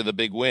after the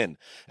big win.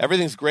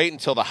 Everything's great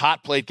until the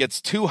hot plate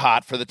gets too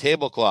hot for the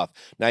tablecloth.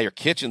 Now your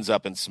kitchen's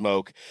up in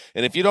smoke.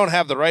 And if you don't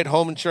have the right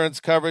home insurance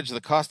coverage,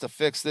 the cost to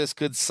fix this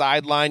could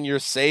sideline your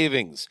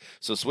savings.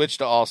 So switch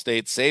to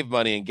Allstate, save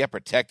money, and get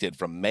protected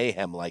from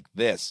mayhem like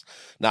this.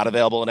 Not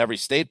available in every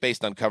state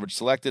based on coverage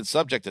selected,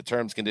 subject to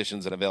terms,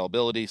 conditions, and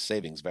availability.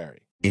 Savings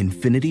vary.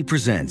 Infiniti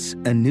presents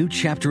a new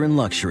chapter in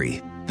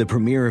luxury, the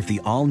premiere of the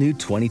all-new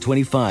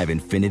 2025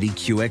 Infiniti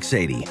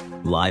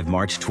QX80, live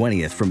March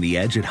 20th from the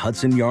Edge at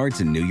Hudson Yards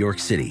in New York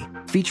City,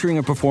 featuring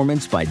a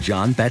performance by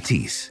John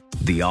Batiste.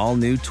 The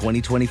all-new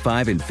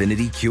 2025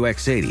 Infiniti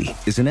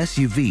QX80 is an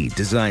SUV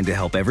designed to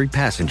help every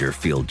passenger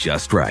feel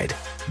just right.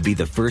 Be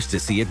the first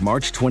to see it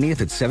March 20th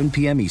at 7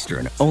 p.m.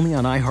 Eastern, only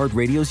on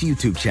iHeartRadio's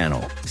YouTube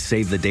channel.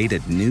 Save the date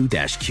at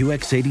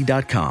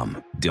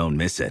new-QX80.com. Don't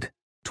miss it.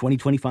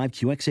 2025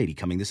 QX80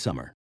 coming this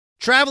summer.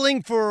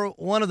 Traveling for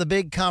one of the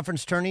big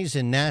conference tourneys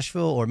in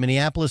Nashville or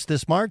Minneapolis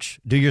this March?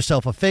 Do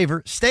yourself a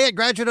favor. Stay at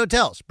Graduate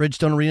Hotels,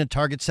 Bridgestone Arena,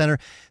 Target Center.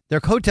 Their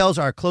hotels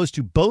are close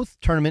to both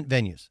tournament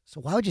venues.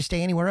 So why would you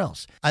stay anywhere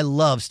else? I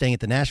love staying at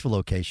the Nashville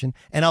location,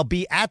 and I'll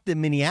be at the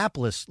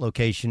Minneapolis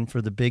location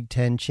for the Big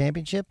Ten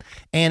Championship.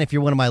 And if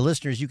you're one of my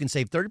listeners, you can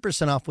save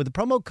 30% off with the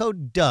promo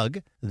code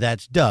DOUG.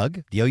 That's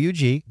Doug,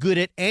 D-O-U-G. Good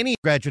at any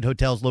Graduate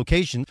Hotels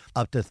location,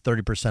 up to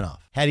 30%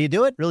 off. How do you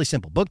do it? Really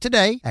simple. Book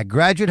today at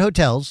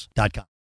graduatehotels.com.